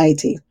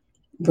Almighty,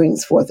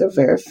 brings forth a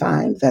very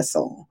fine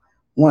vessel,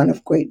 one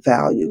of great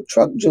value.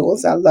 Truck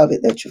Jules, I love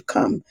it that you've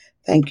come.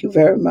 Thank you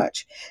very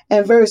much.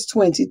 And verse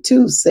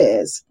 22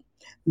 says,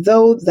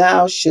 though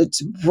thou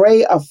shouldst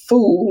bray a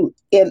fool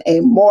in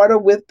a mortar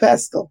with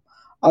pestle,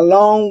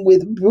 along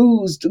with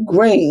bruised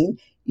grain,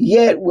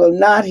 yet will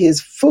not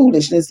his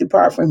foolishness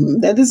depart from him.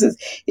 Now, this is,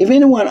 if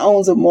anyone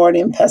owns a mortar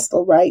and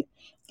pestle, right?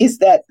 It's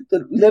that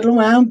little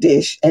round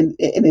dish, and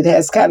it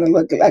has kind of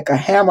look like a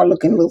hammer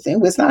looking little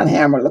thing. Well, it's not a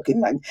hammer looking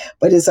like,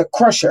 but it's a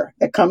crusher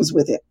that comes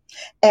with it.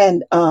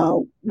 And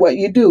what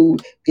you do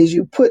is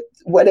you put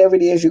whatever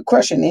it is you're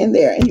crushing in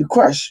there, and you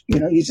crush.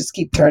 You just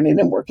keep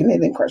turning and working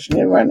it and crushing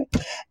it and running.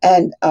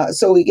 And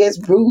so it gets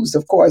bruised.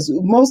 Of course,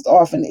 most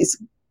often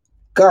it's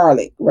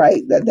garlic,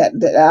 right?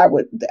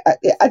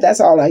 That's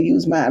all I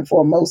use mine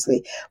for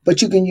mostly.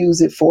 But you can use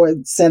it for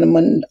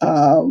cinnamon,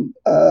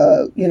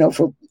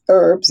 for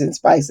herbs and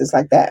spices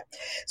like that.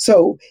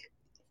 So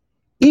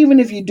even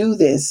if you do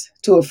this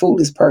to a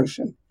foolish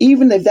person,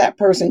 even if that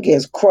person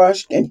gets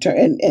crushed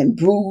and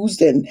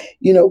bruised and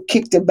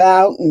kicked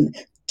about and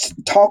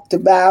talked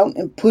about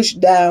and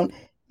pushed down,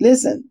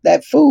 listen,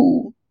 that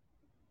fool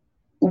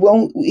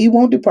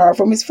won't depart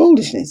from his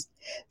foolishness,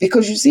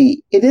 because you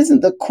see, it isn't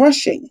the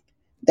crushing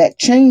that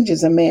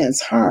changes a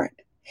man's heart.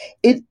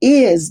 It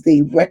is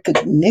the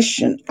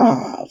recognition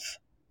of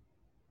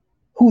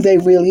who they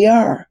really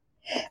are.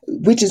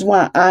 Which is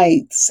why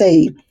I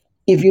say,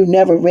 if you've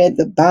never read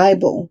the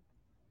Bible,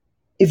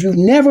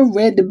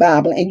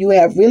 and you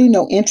have really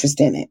no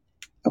interest in it,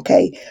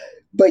 okay,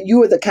 but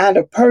you are the kind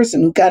of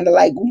person who kind of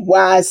like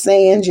wise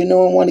sayings, and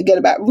want to get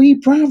about,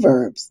 read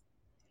Proverbs.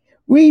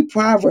 Read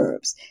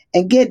Proverbs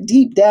and get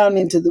deep down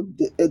into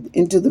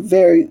the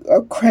very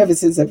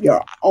crevices of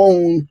your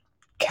own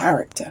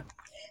character,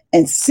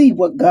 and see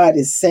what God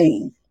is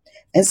saying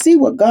and see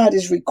what God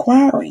is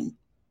requiring.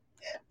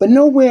 But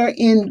nowhere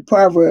in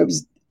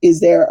Proverbs is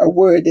there a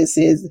word that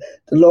says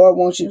the Lord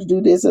wants you to do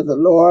this or the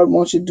Lord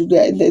wants you to do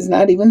that. It's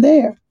not even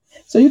there.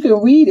 So you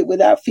can read it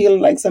without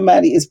feeling like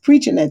somebody is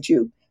preaching at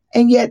you.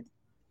 And yet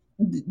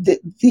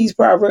these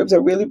Proverbs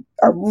are really,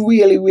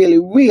 really,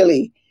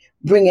 really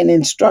bringing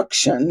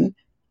instruction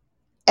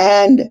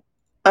and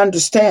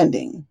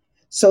understanding,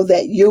 so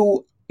that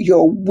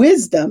your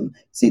wisdom,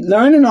 see,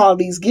 learning all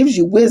these gives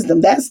you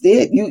wisdom. That's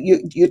it.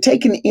 You're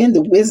taking in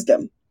the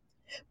wisdom.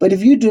 But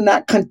if you do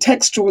not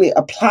contextually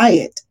apply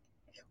it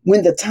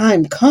when the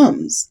time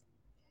comes,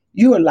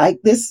 you are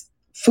like this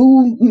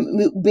fool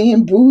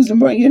being bruised and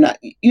burned.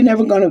 You're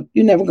never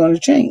gonna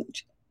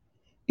change.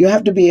 You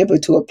have to be able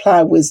to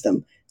apply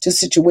wisdom to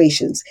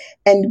situations.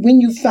 And when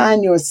you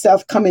find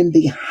yourself coming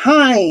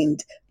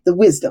behind the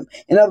wisdom,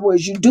 in other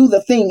words, you do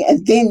the thing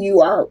and then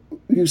you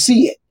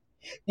see it.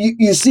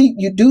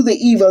 You do the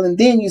evil and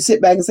then you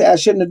sit back and say, I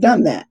shouldn't have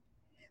done that.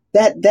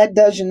 That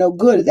does you no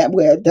good. That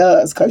way it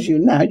does, because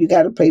you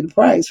got to pay the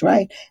price,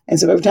 right? And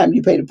so every time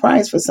you pay the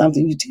price for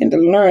something, you tend to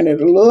learn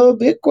it a little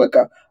bit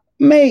quicker,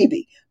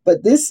 maybe.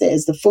 But this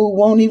says the fool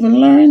won't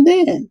even learn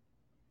then.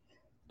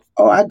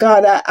 Oh,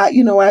 God, I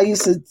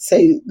used to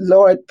say,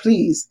 Lord,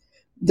 please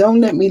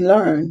don't let me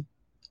learn,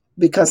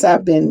 because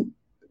I've been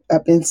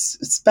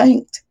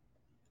spanked.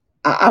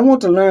 I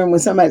want to learn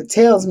when somebody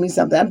tells me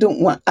something. I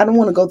don't want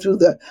to go through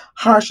the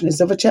harshness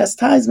of a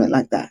chastisement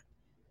like that.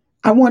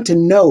 I want to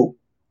know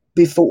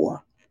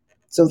before,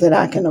 so that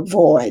I can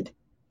avoid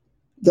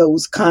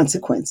those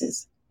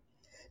consequences.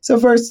 So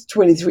verse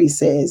 23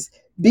 says,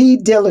 be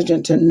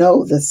diligent to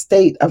know the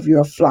state of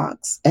your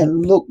flocks,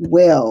 and look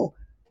well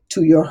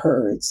to your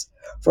herds.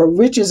 For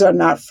riches are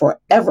not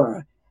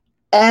forever,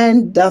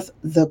 And doth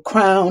the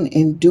crown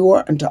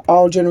endure unto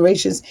all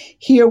generations?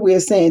 Here we're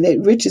saying that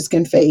riches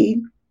can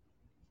fade,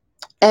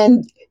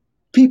 and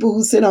people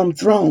who sit on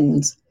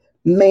thrones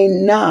may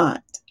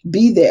not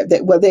be there.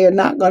 They are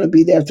not going to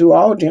be there through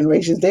all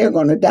generations. They're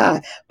going to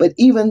die. But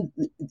even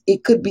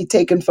it could be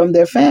taken from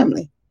their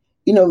family.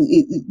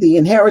 The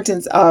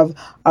inheritance of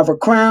a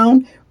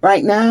crown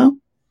right now,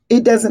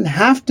 it doesn't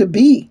have to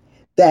be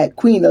that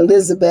Queen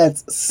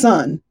Elizabeth's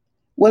son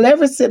will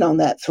ever sit on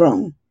that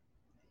throne.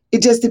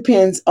 It just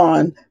depends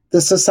on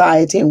the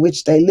society in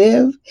which they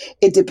live.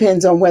 It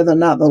depends on whether or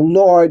not the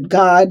Lord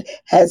God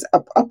has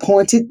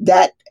appointed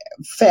that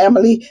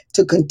family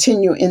to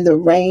continue in the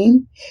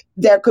reign.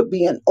 There could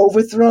be an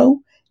overthrow.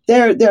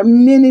 There are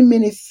many,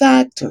 many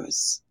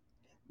factors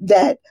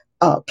that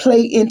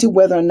play into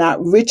whether or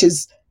not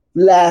riches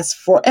last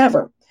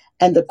forever.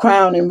 And the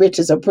crown and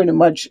riches are pretty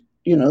much,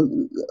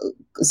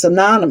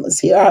 synonymous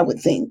here, I would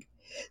think.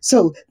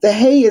 So the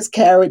hay is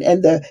carried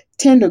and the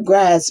tender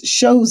grass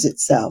shows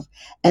itself,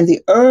 and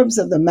the herbs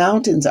of the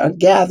mountains are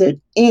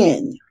gathered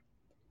in.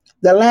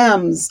 The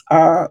lambs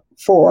are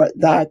for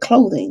thy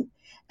clothing,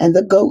 and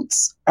the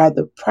goats are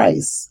the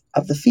price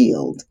of the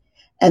field.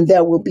 And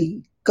there will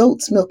be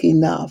goat's milk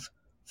enough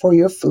for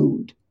your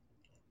food,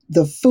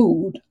 the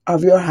food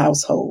of your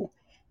household,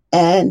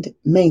 and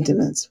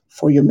maintenance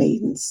for your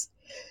maidens.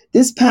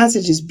 This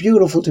passage is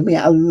beautiful to me.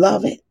 I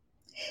love it.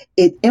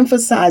 It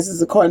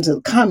emphasizes, according to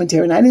the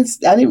commentary, and I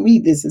didn't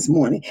read this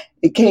morning.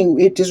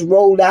 It just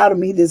rolled out of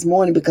me this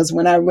morning, because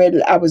when I read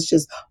it, I was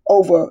just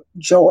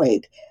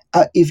overjoyed.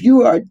 If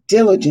you are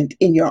diligent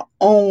in your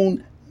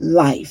own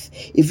life,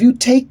 if you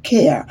take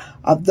care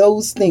of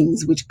those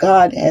things which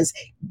God has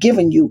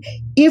given you,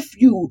 if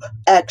you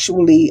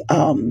actually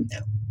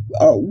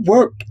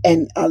work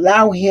and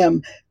allow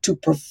Him to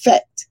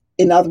perfect,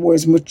 in other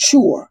words,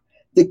 mature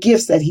the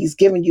gifts that He's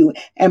given you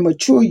and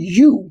mature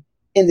you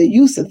in the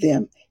use of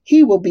them,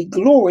 He will be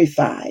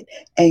glorified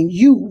and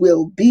you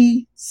will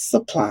be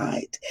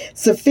supplied.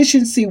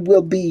 Sufficiency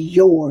will be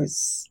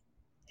yours.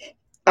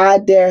 I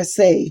dare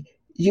say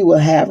you will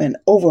have an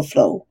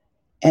overflow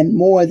and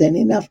more than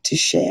enough to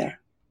share.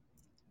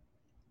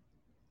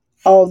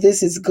 Oh,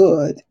 this is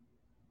good.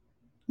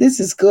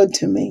 This is good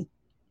to me.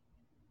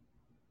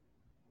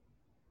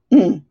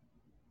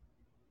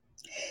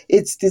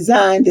 It's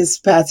designed, this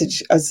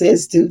passage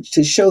says,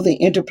 to show the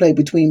interplay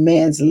between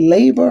man's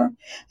labor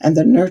and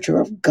the nurture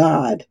of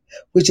God,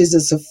 which is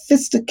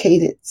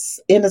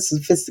in a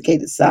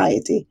sophisticated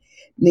society,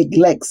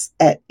 neglects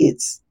at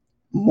its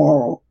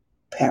moral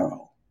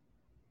peril.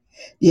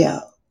 Yeah,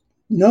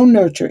 no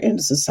nurture in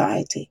a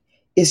society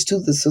is to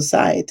the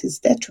society's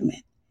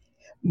detriment.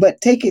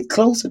 But take it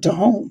closer to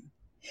home.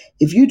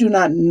 If you do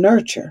not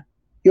nurture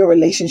your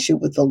relationship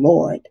with the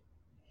Lord,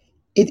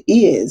 it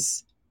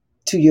is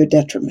to your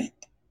detriment.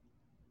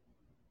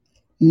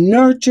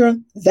 Nurture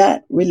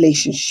that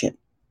relationship.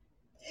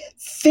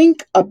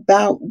 Think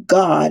about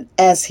God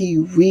as He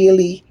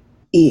really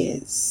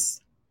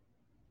is.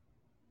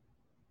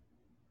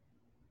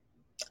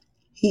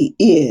 He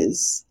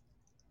is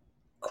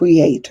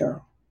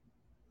creator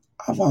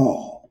of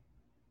all.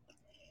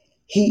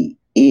 He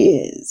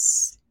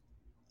is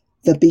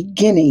the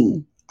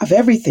beginning of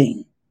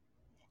everything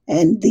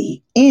and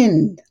the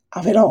end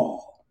of it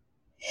all.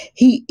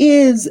 He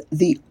is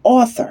the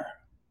author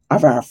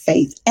of our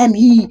faith, and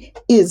He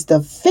is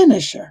the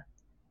finisher.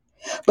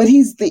 But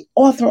He's the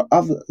author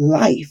of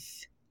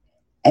life,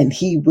 and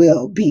He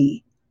will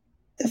be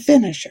the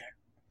finisher.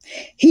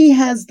 He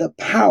has the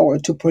power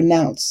to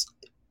pronounce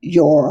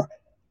your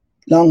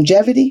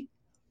longevity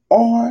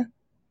or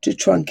to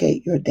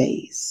truncate your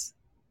days.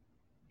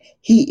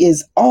 He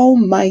is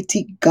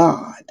Almighty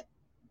God.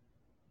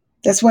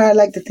 That's why I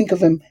like to think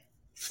of Him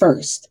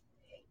first,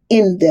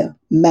 in the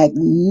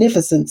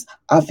magnificence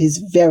of His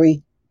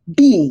very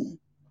being.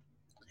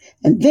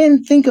 And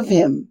then think of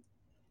Him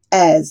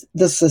as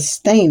the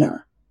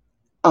sustainer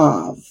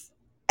of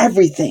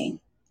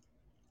everything.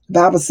 The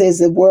Bible says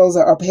the worlds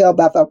are upheld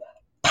by the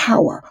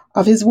power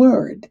of His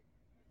word.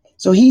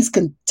 So He's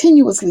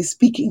continuously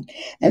speaking.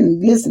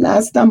 And listen, I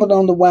stumbled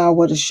on the Wow,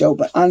 What a Show,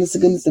 but honest to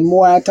goodness, the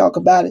more I talk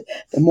about it,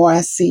 the more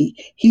I see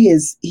He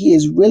is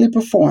really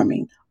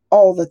performing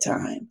all the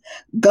time.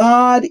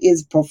 God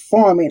is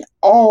performing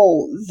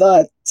all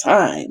the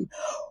time.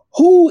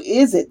 Who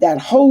is it that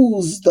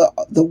holds the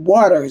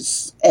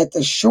waters at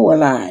the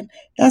shoreline?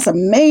 That's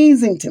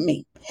amazing to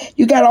me.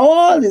 You got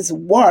all this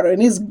water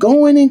and it's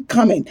going and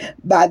coming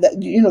by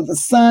the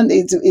sun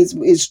is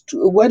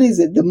what is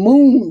it? The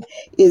moon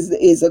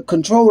is a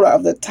controller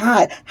of the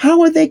tide.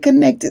 How are they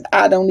connected?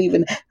 I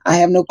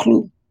have no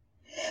clue.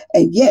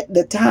 And yet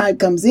the tide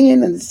comes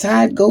in and the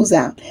tide goes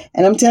out.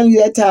 And I'm telling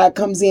you, that tide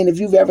comes in. If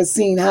you've ever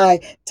seen high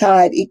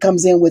tide, it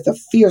comes in with a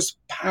fierce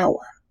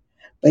power.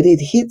 But it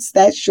hits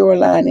that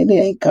shoreline and it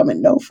ain't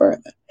coming no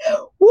further.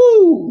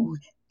 Woo!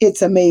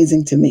 It's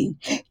amazing to me.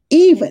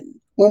 Even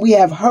when we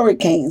have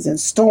hurricanes and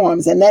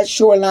storms and that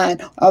shoreline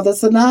are the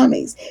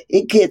tsunamis,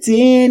 it gets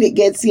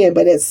in.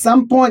 But at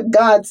some point,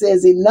 God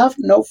says enough,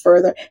 no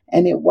further,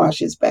 and it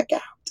washes back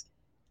out.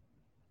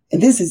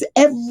 And this is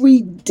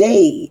every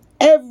day,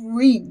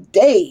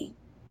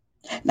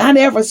 not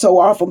ever so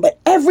often, but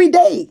every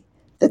day.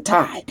 The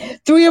tide.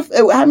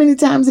 How many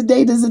times a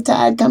day does the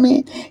tide come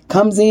in?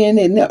 Comes in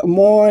the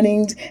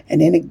mornings and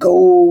then it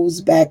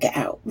goes back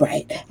out,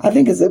 right? I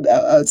think it's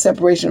a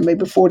separation of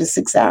maybe 4 to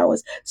 6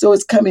 hours. So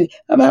it's coming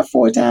about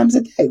 4 times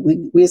a day.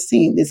 We're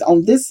seeing this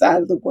on this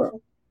side of the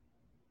world.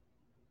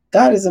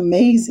 God is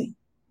amazing.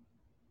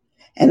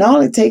 And all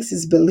it takes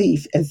is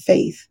belief and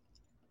faith.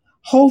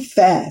 Hold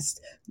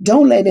fast.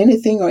 Don't let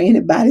anything or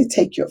anybody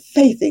take your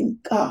faith in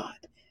God.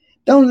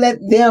 Don't let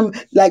them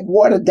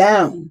water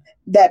down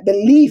that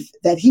belief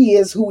that He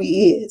is who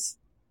He is.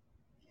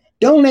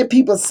 Don't let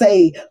people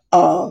say,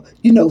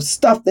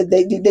 stuff that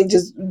they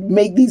just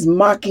make these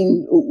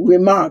mocking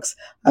remarks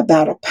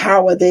about a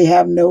power they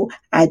have no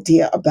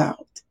idea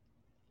about,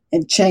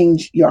 and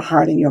change your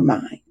heart and your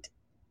mind.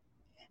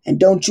 And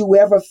don't you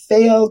ever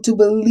fail to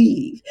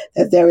believe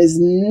that there is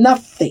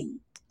nothing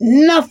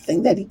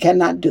that He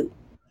cannot do.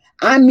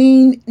 I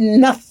mean,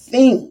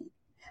 nothing.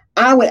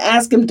 I would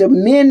ask Him to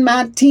mend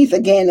my teeth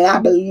again, and I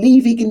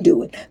believe He can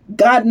do it.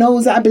 God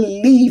knows I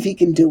believe He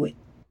can do it.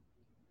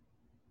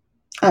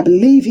 I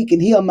believe He can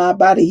heal my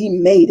body. He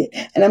made it.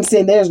 And I'm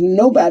saying there's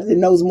nobody that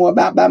knows more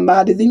about my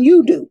body than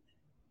you do.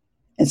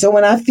 And so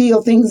when I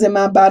feel things in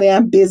my body,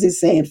 I'm busy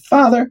saying,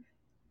 Father,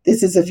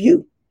 this is of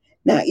you.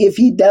 Now, if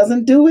He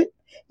doesn't do it,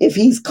 if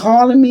He's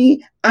calling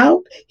me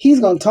out,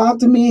 He's going to talk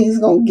to me and He's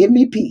going to give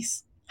me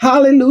peace.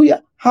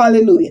 Hallelujah.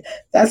 Hallelujah.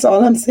 That's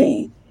all I'm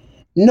saying.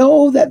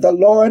 Know that the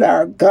Lord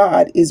our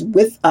God is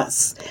with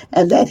us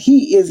and that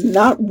He is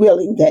not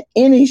willing that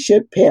any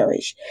should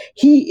perish.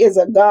 He is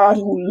a God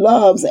who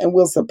loves and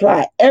will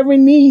supply every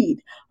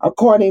need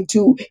according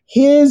to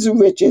His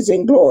riches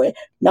and glory.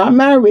 Not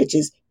my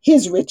riches,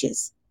 His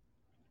riches.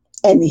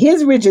 And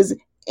His riches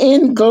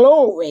in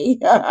glory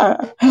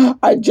are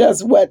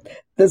just what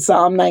the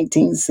Psalm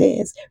 19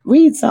 says.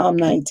 Read Psalm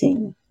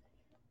 19.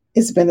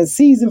 It's been a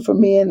season for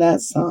me in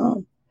that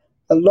Psalm.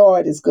 The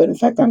Lord is good. In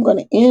fact, I'm going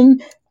to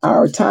end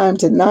our time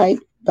tonight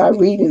by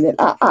reading it.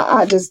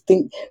 I just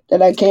think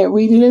that I can't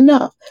read it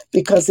enough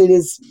because it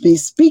is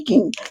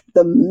bespeaking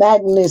the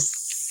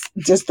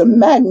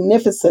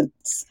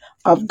magnificence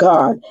of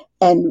God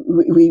and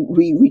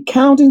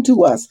recounting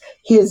to us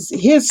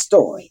his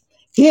story,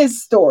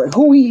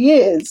 who he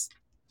is,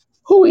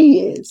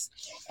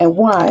 and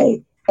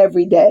why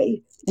every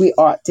day we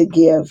ought to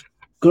give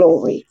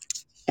glory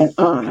and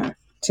honor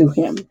to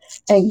Him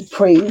and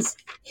praise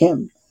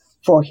Him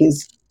for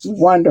His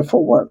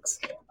wonderful works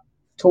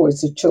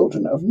towards the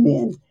children of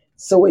men.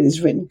 So it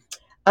is written.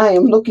 I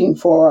am looking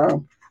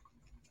for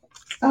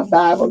a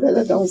Bible that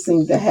I don't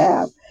seem to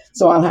have,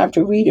 so I'll have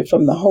to read it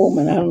from the home,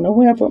 and I don't know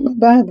where I put my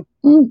Bible.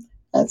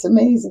 That's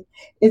amazing.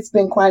 It's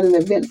been quite an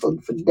eventful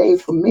day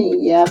for me.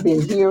 Yeah, I've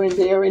been here and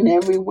there and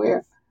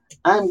everywhere.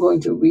 I'm going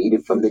to read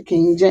it from the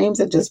King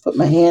James. I just put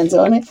my hands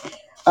on it.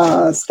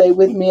 Stay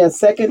with me a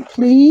second,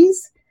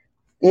 please.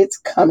 It's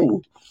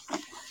coming.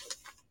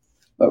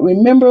 But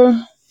remember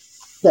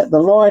that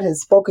the Lord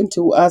has spoken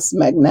to us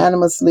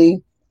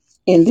magnanimously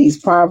in these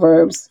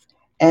Proverbs,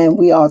 and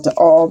we ought to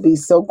all be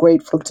so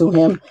grateful to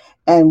Him,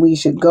 and we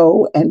should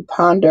go and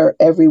ponder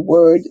every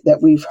word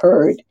that we've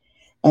heard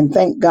and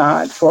thank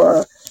God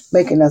for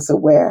making us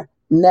aware.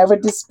 Never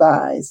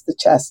despise the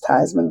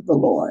chastisement of the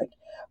Lord,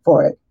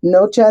 for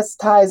no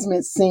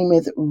chastisement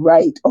seemeth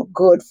right or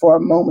good for a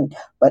moment,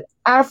 but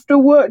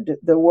afterward,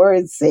 the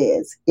word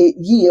says, it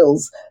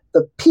yields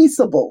the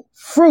peaceable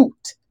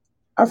fruit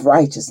of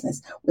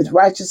righteousness. With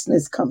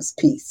righteousness comes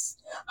peace.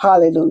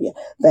 Hallelujah.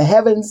 The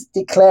heavens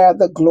declare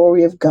the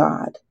glory of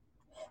God,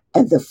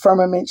 and the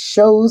firmament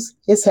shows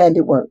His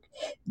handiwork.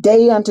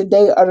 Day unto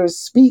day utters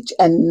speech,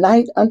 and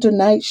night unto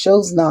night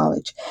shows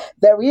knowledge.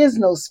 There is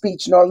no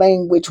speech nor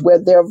language where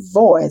their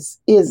voice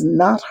is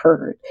not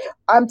heard.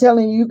 I'm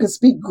telling you, you can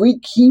speak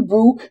Greek,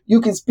 Hebrew, you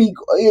can speak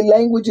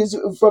languages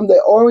from the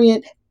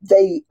Orient.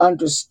 They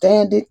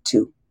understand it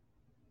too.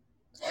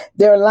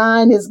 Their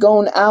line is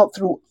gone out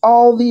through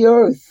all the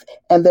earth,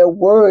 and their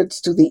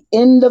words to the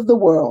end of the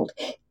world.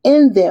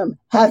 In them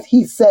hath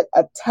He set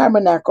a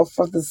tabernacle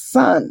for the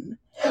sun,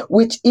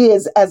 which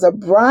is as a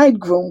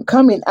bridegroom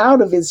coming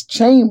out of his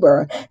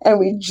chamber and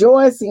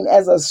rejoicing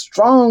as a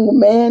strong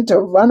man to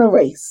run a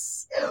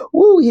race.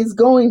 His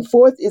going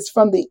forth is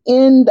from the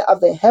end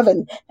of the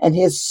heaven, and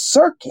His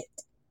circuit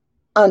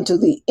unto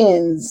the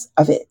ends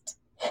of it.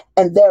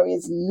 And there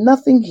is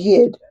nothing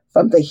hid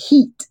from the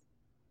heat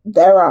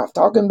thereof,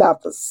 talking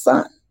about the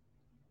sun.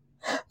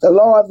 The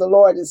law of the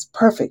Lord is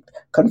perfect,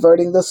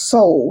 converting the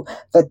soul.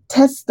 The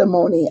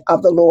testimony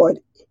of the Lord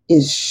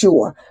is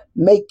sure,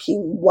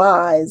 making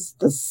wise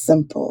the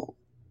simple.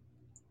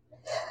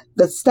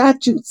 The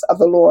statutes of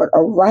the Lord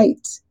are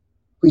right,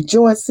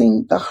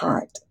 rejoicing the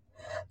heart.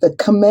 The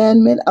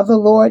commandment of the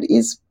Lord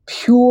is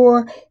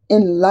pure,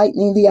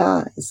 enlightening the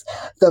eyes.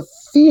 The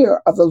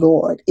fear of the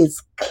Lord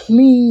is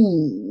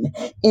clean,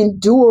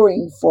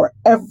 enduring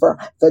forever.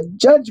 The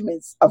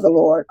judgments of the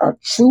Lord are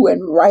true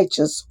and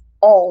righteous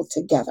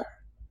altogether.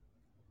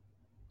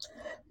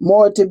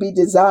 More to be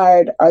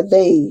desired are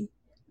they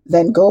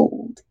than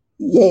gold,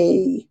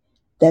 yea,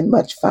 than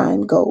much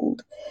fine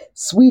gold.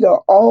 Sweeter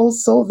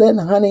also than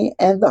honey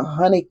and the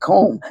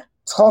honeycomb,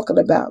 talking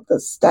about the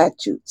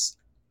statutes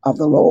of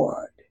the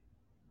Lord.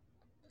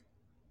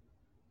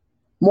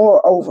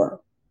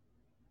 Moreover,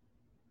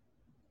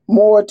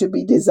 more to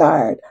be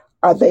desired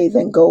are they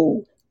than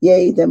gold,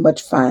 yea, than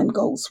much fine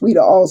gold.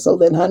 Sweeter also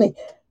than honey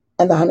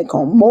and the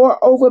honeycomb.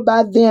 Moreover,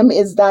 by them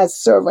is thy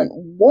servant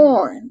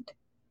warned,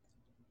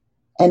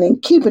 and in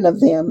keeping of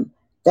them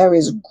there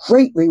is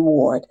great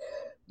reward.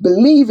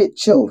 Believe it,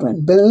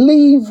 children.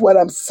 Believe what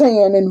I'm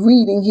saying and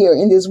reading here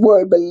in this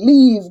word.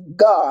 Believe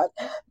God.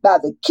 By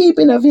the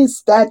keeping of his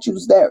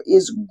statutes, there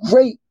is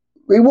great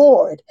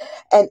reward.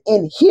 And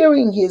in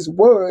hearing his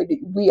word,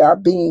 we are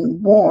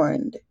being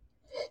warned.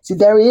 See,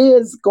 there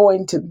is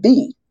going to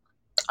be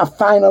a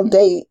final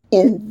day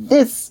in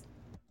this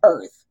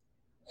earth.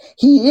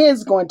 He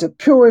is going to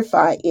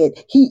purify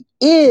it. He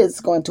is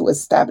going to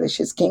establish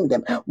his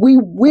kingdom. We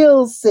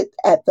will sit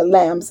at the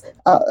Lamb's,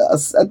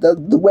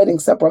 the wedding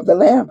supper of the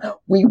Lamb.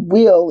 We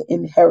will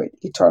inherit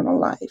eternal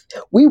life.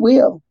 We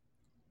will.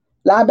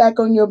 Lie back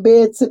on your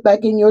bed, sit back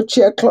in your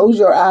chair, close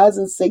your eyes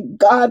and say,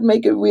 God,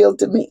 make it real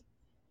to me.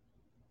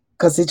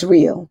 Because it's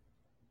real.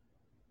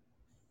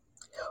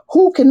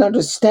 Who can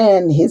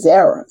understand his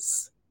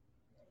errors?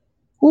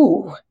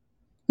 Ooh,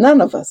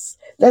 none of us.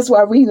 That's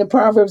why reading the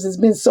Proverbs has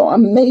been so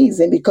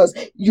amazing, because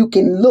you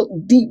can look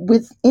deep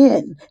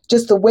within.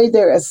 Just the way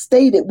they're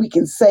stated, we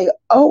can say,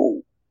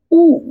 oh,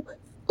 ooh,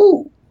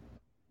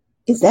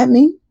 is that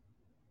me?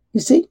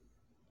 You see?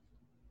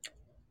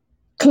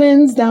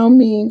 Cleanse thou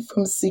me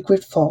from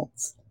secret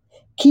faults.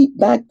 Keep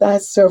back thy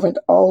servant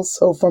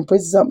also from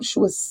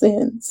presumptuous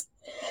sins.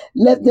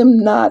 Let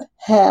them not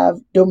have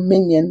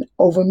dominion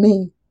over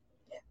me.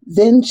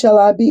 Then shall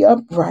I be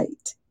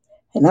upright,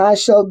 and I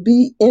shall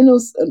be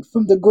innocent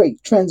from the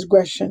great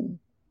transgression.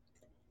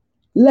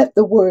 Let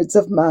the words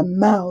of my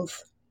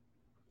mouth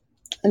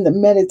and the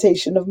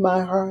meditation of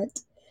my heart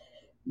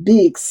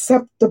be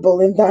acceptable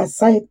in thy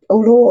sight, O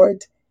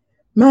Lord,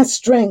 my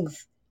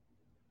strength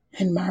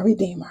and my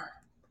Redeemer.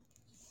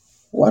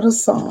 What a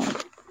song.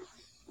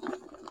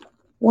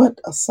 What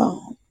a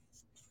song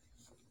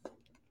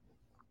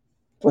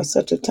for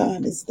such a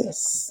time as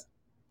this.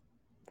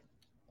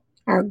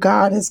 Our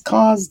God has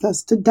caused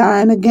us to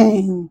dine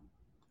again.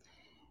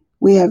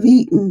 We have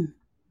eaten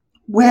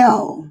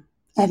well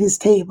at his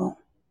table.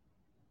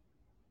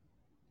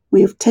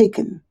 We have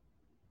taken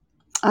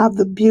of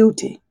the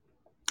beauty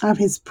of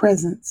his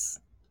presence.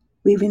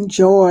 We've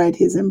enjoyed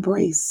his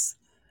embrace.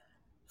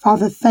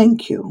 Father,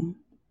 thank you.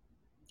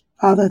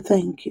 Father,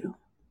 thank you.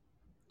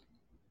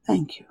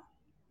 Thank you.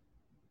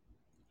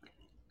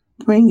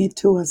 Bring it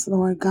to us,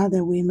 Lord God,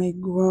 that we may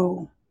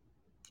grow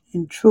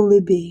and truly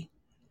be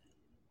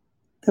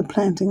the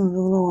planting of the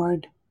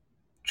Lord,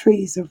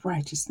 trees of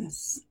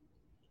righteousness.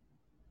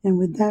 And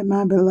with that,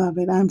 my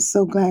beloved, I'm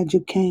so glad you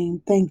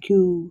came. Thank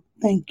you.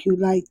 Thank you,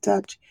 Light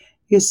Touch.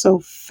 You're so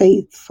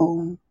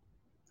faithful.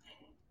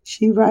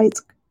 She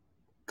writes,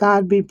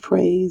 God be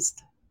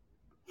praised.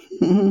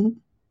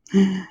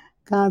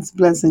 God's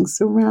blessings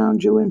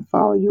surround you and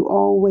follow you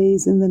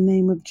always in the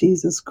name of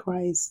Jesus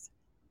Christ.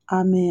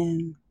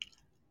 Amen.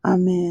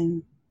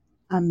 Amen.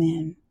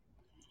 Amen.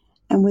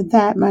 And with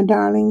that, my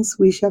darlings,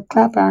 we shall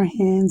clap our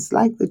hands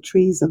like the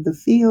trees of the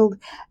field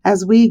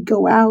as we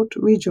go out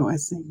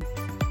rejoicing.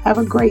 Have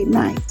a great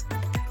night.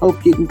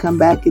 Hope you can come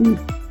back and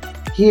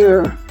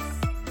hear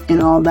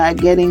and all that,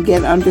 get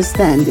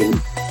understanding.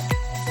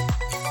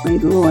 May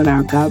the Lord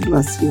our God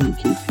bless you and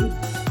keep you.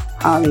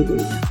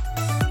 Hallelujah.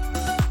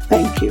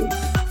 Thank you.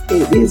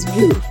 It is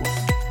beautiful.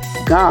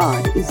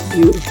 God is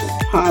beautiful.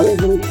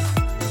 Hallelujah.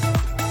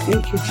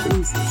 Thank you,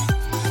 Jesus.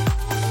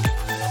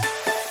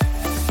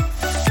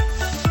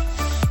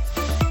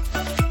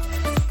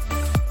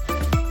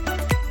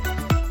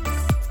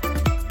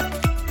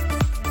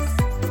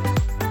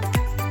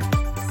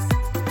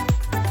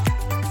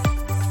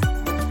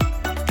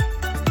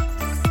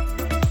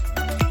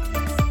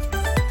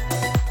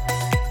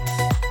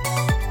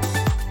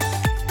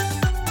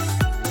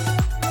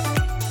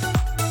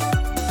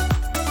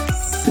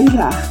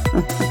 Selah.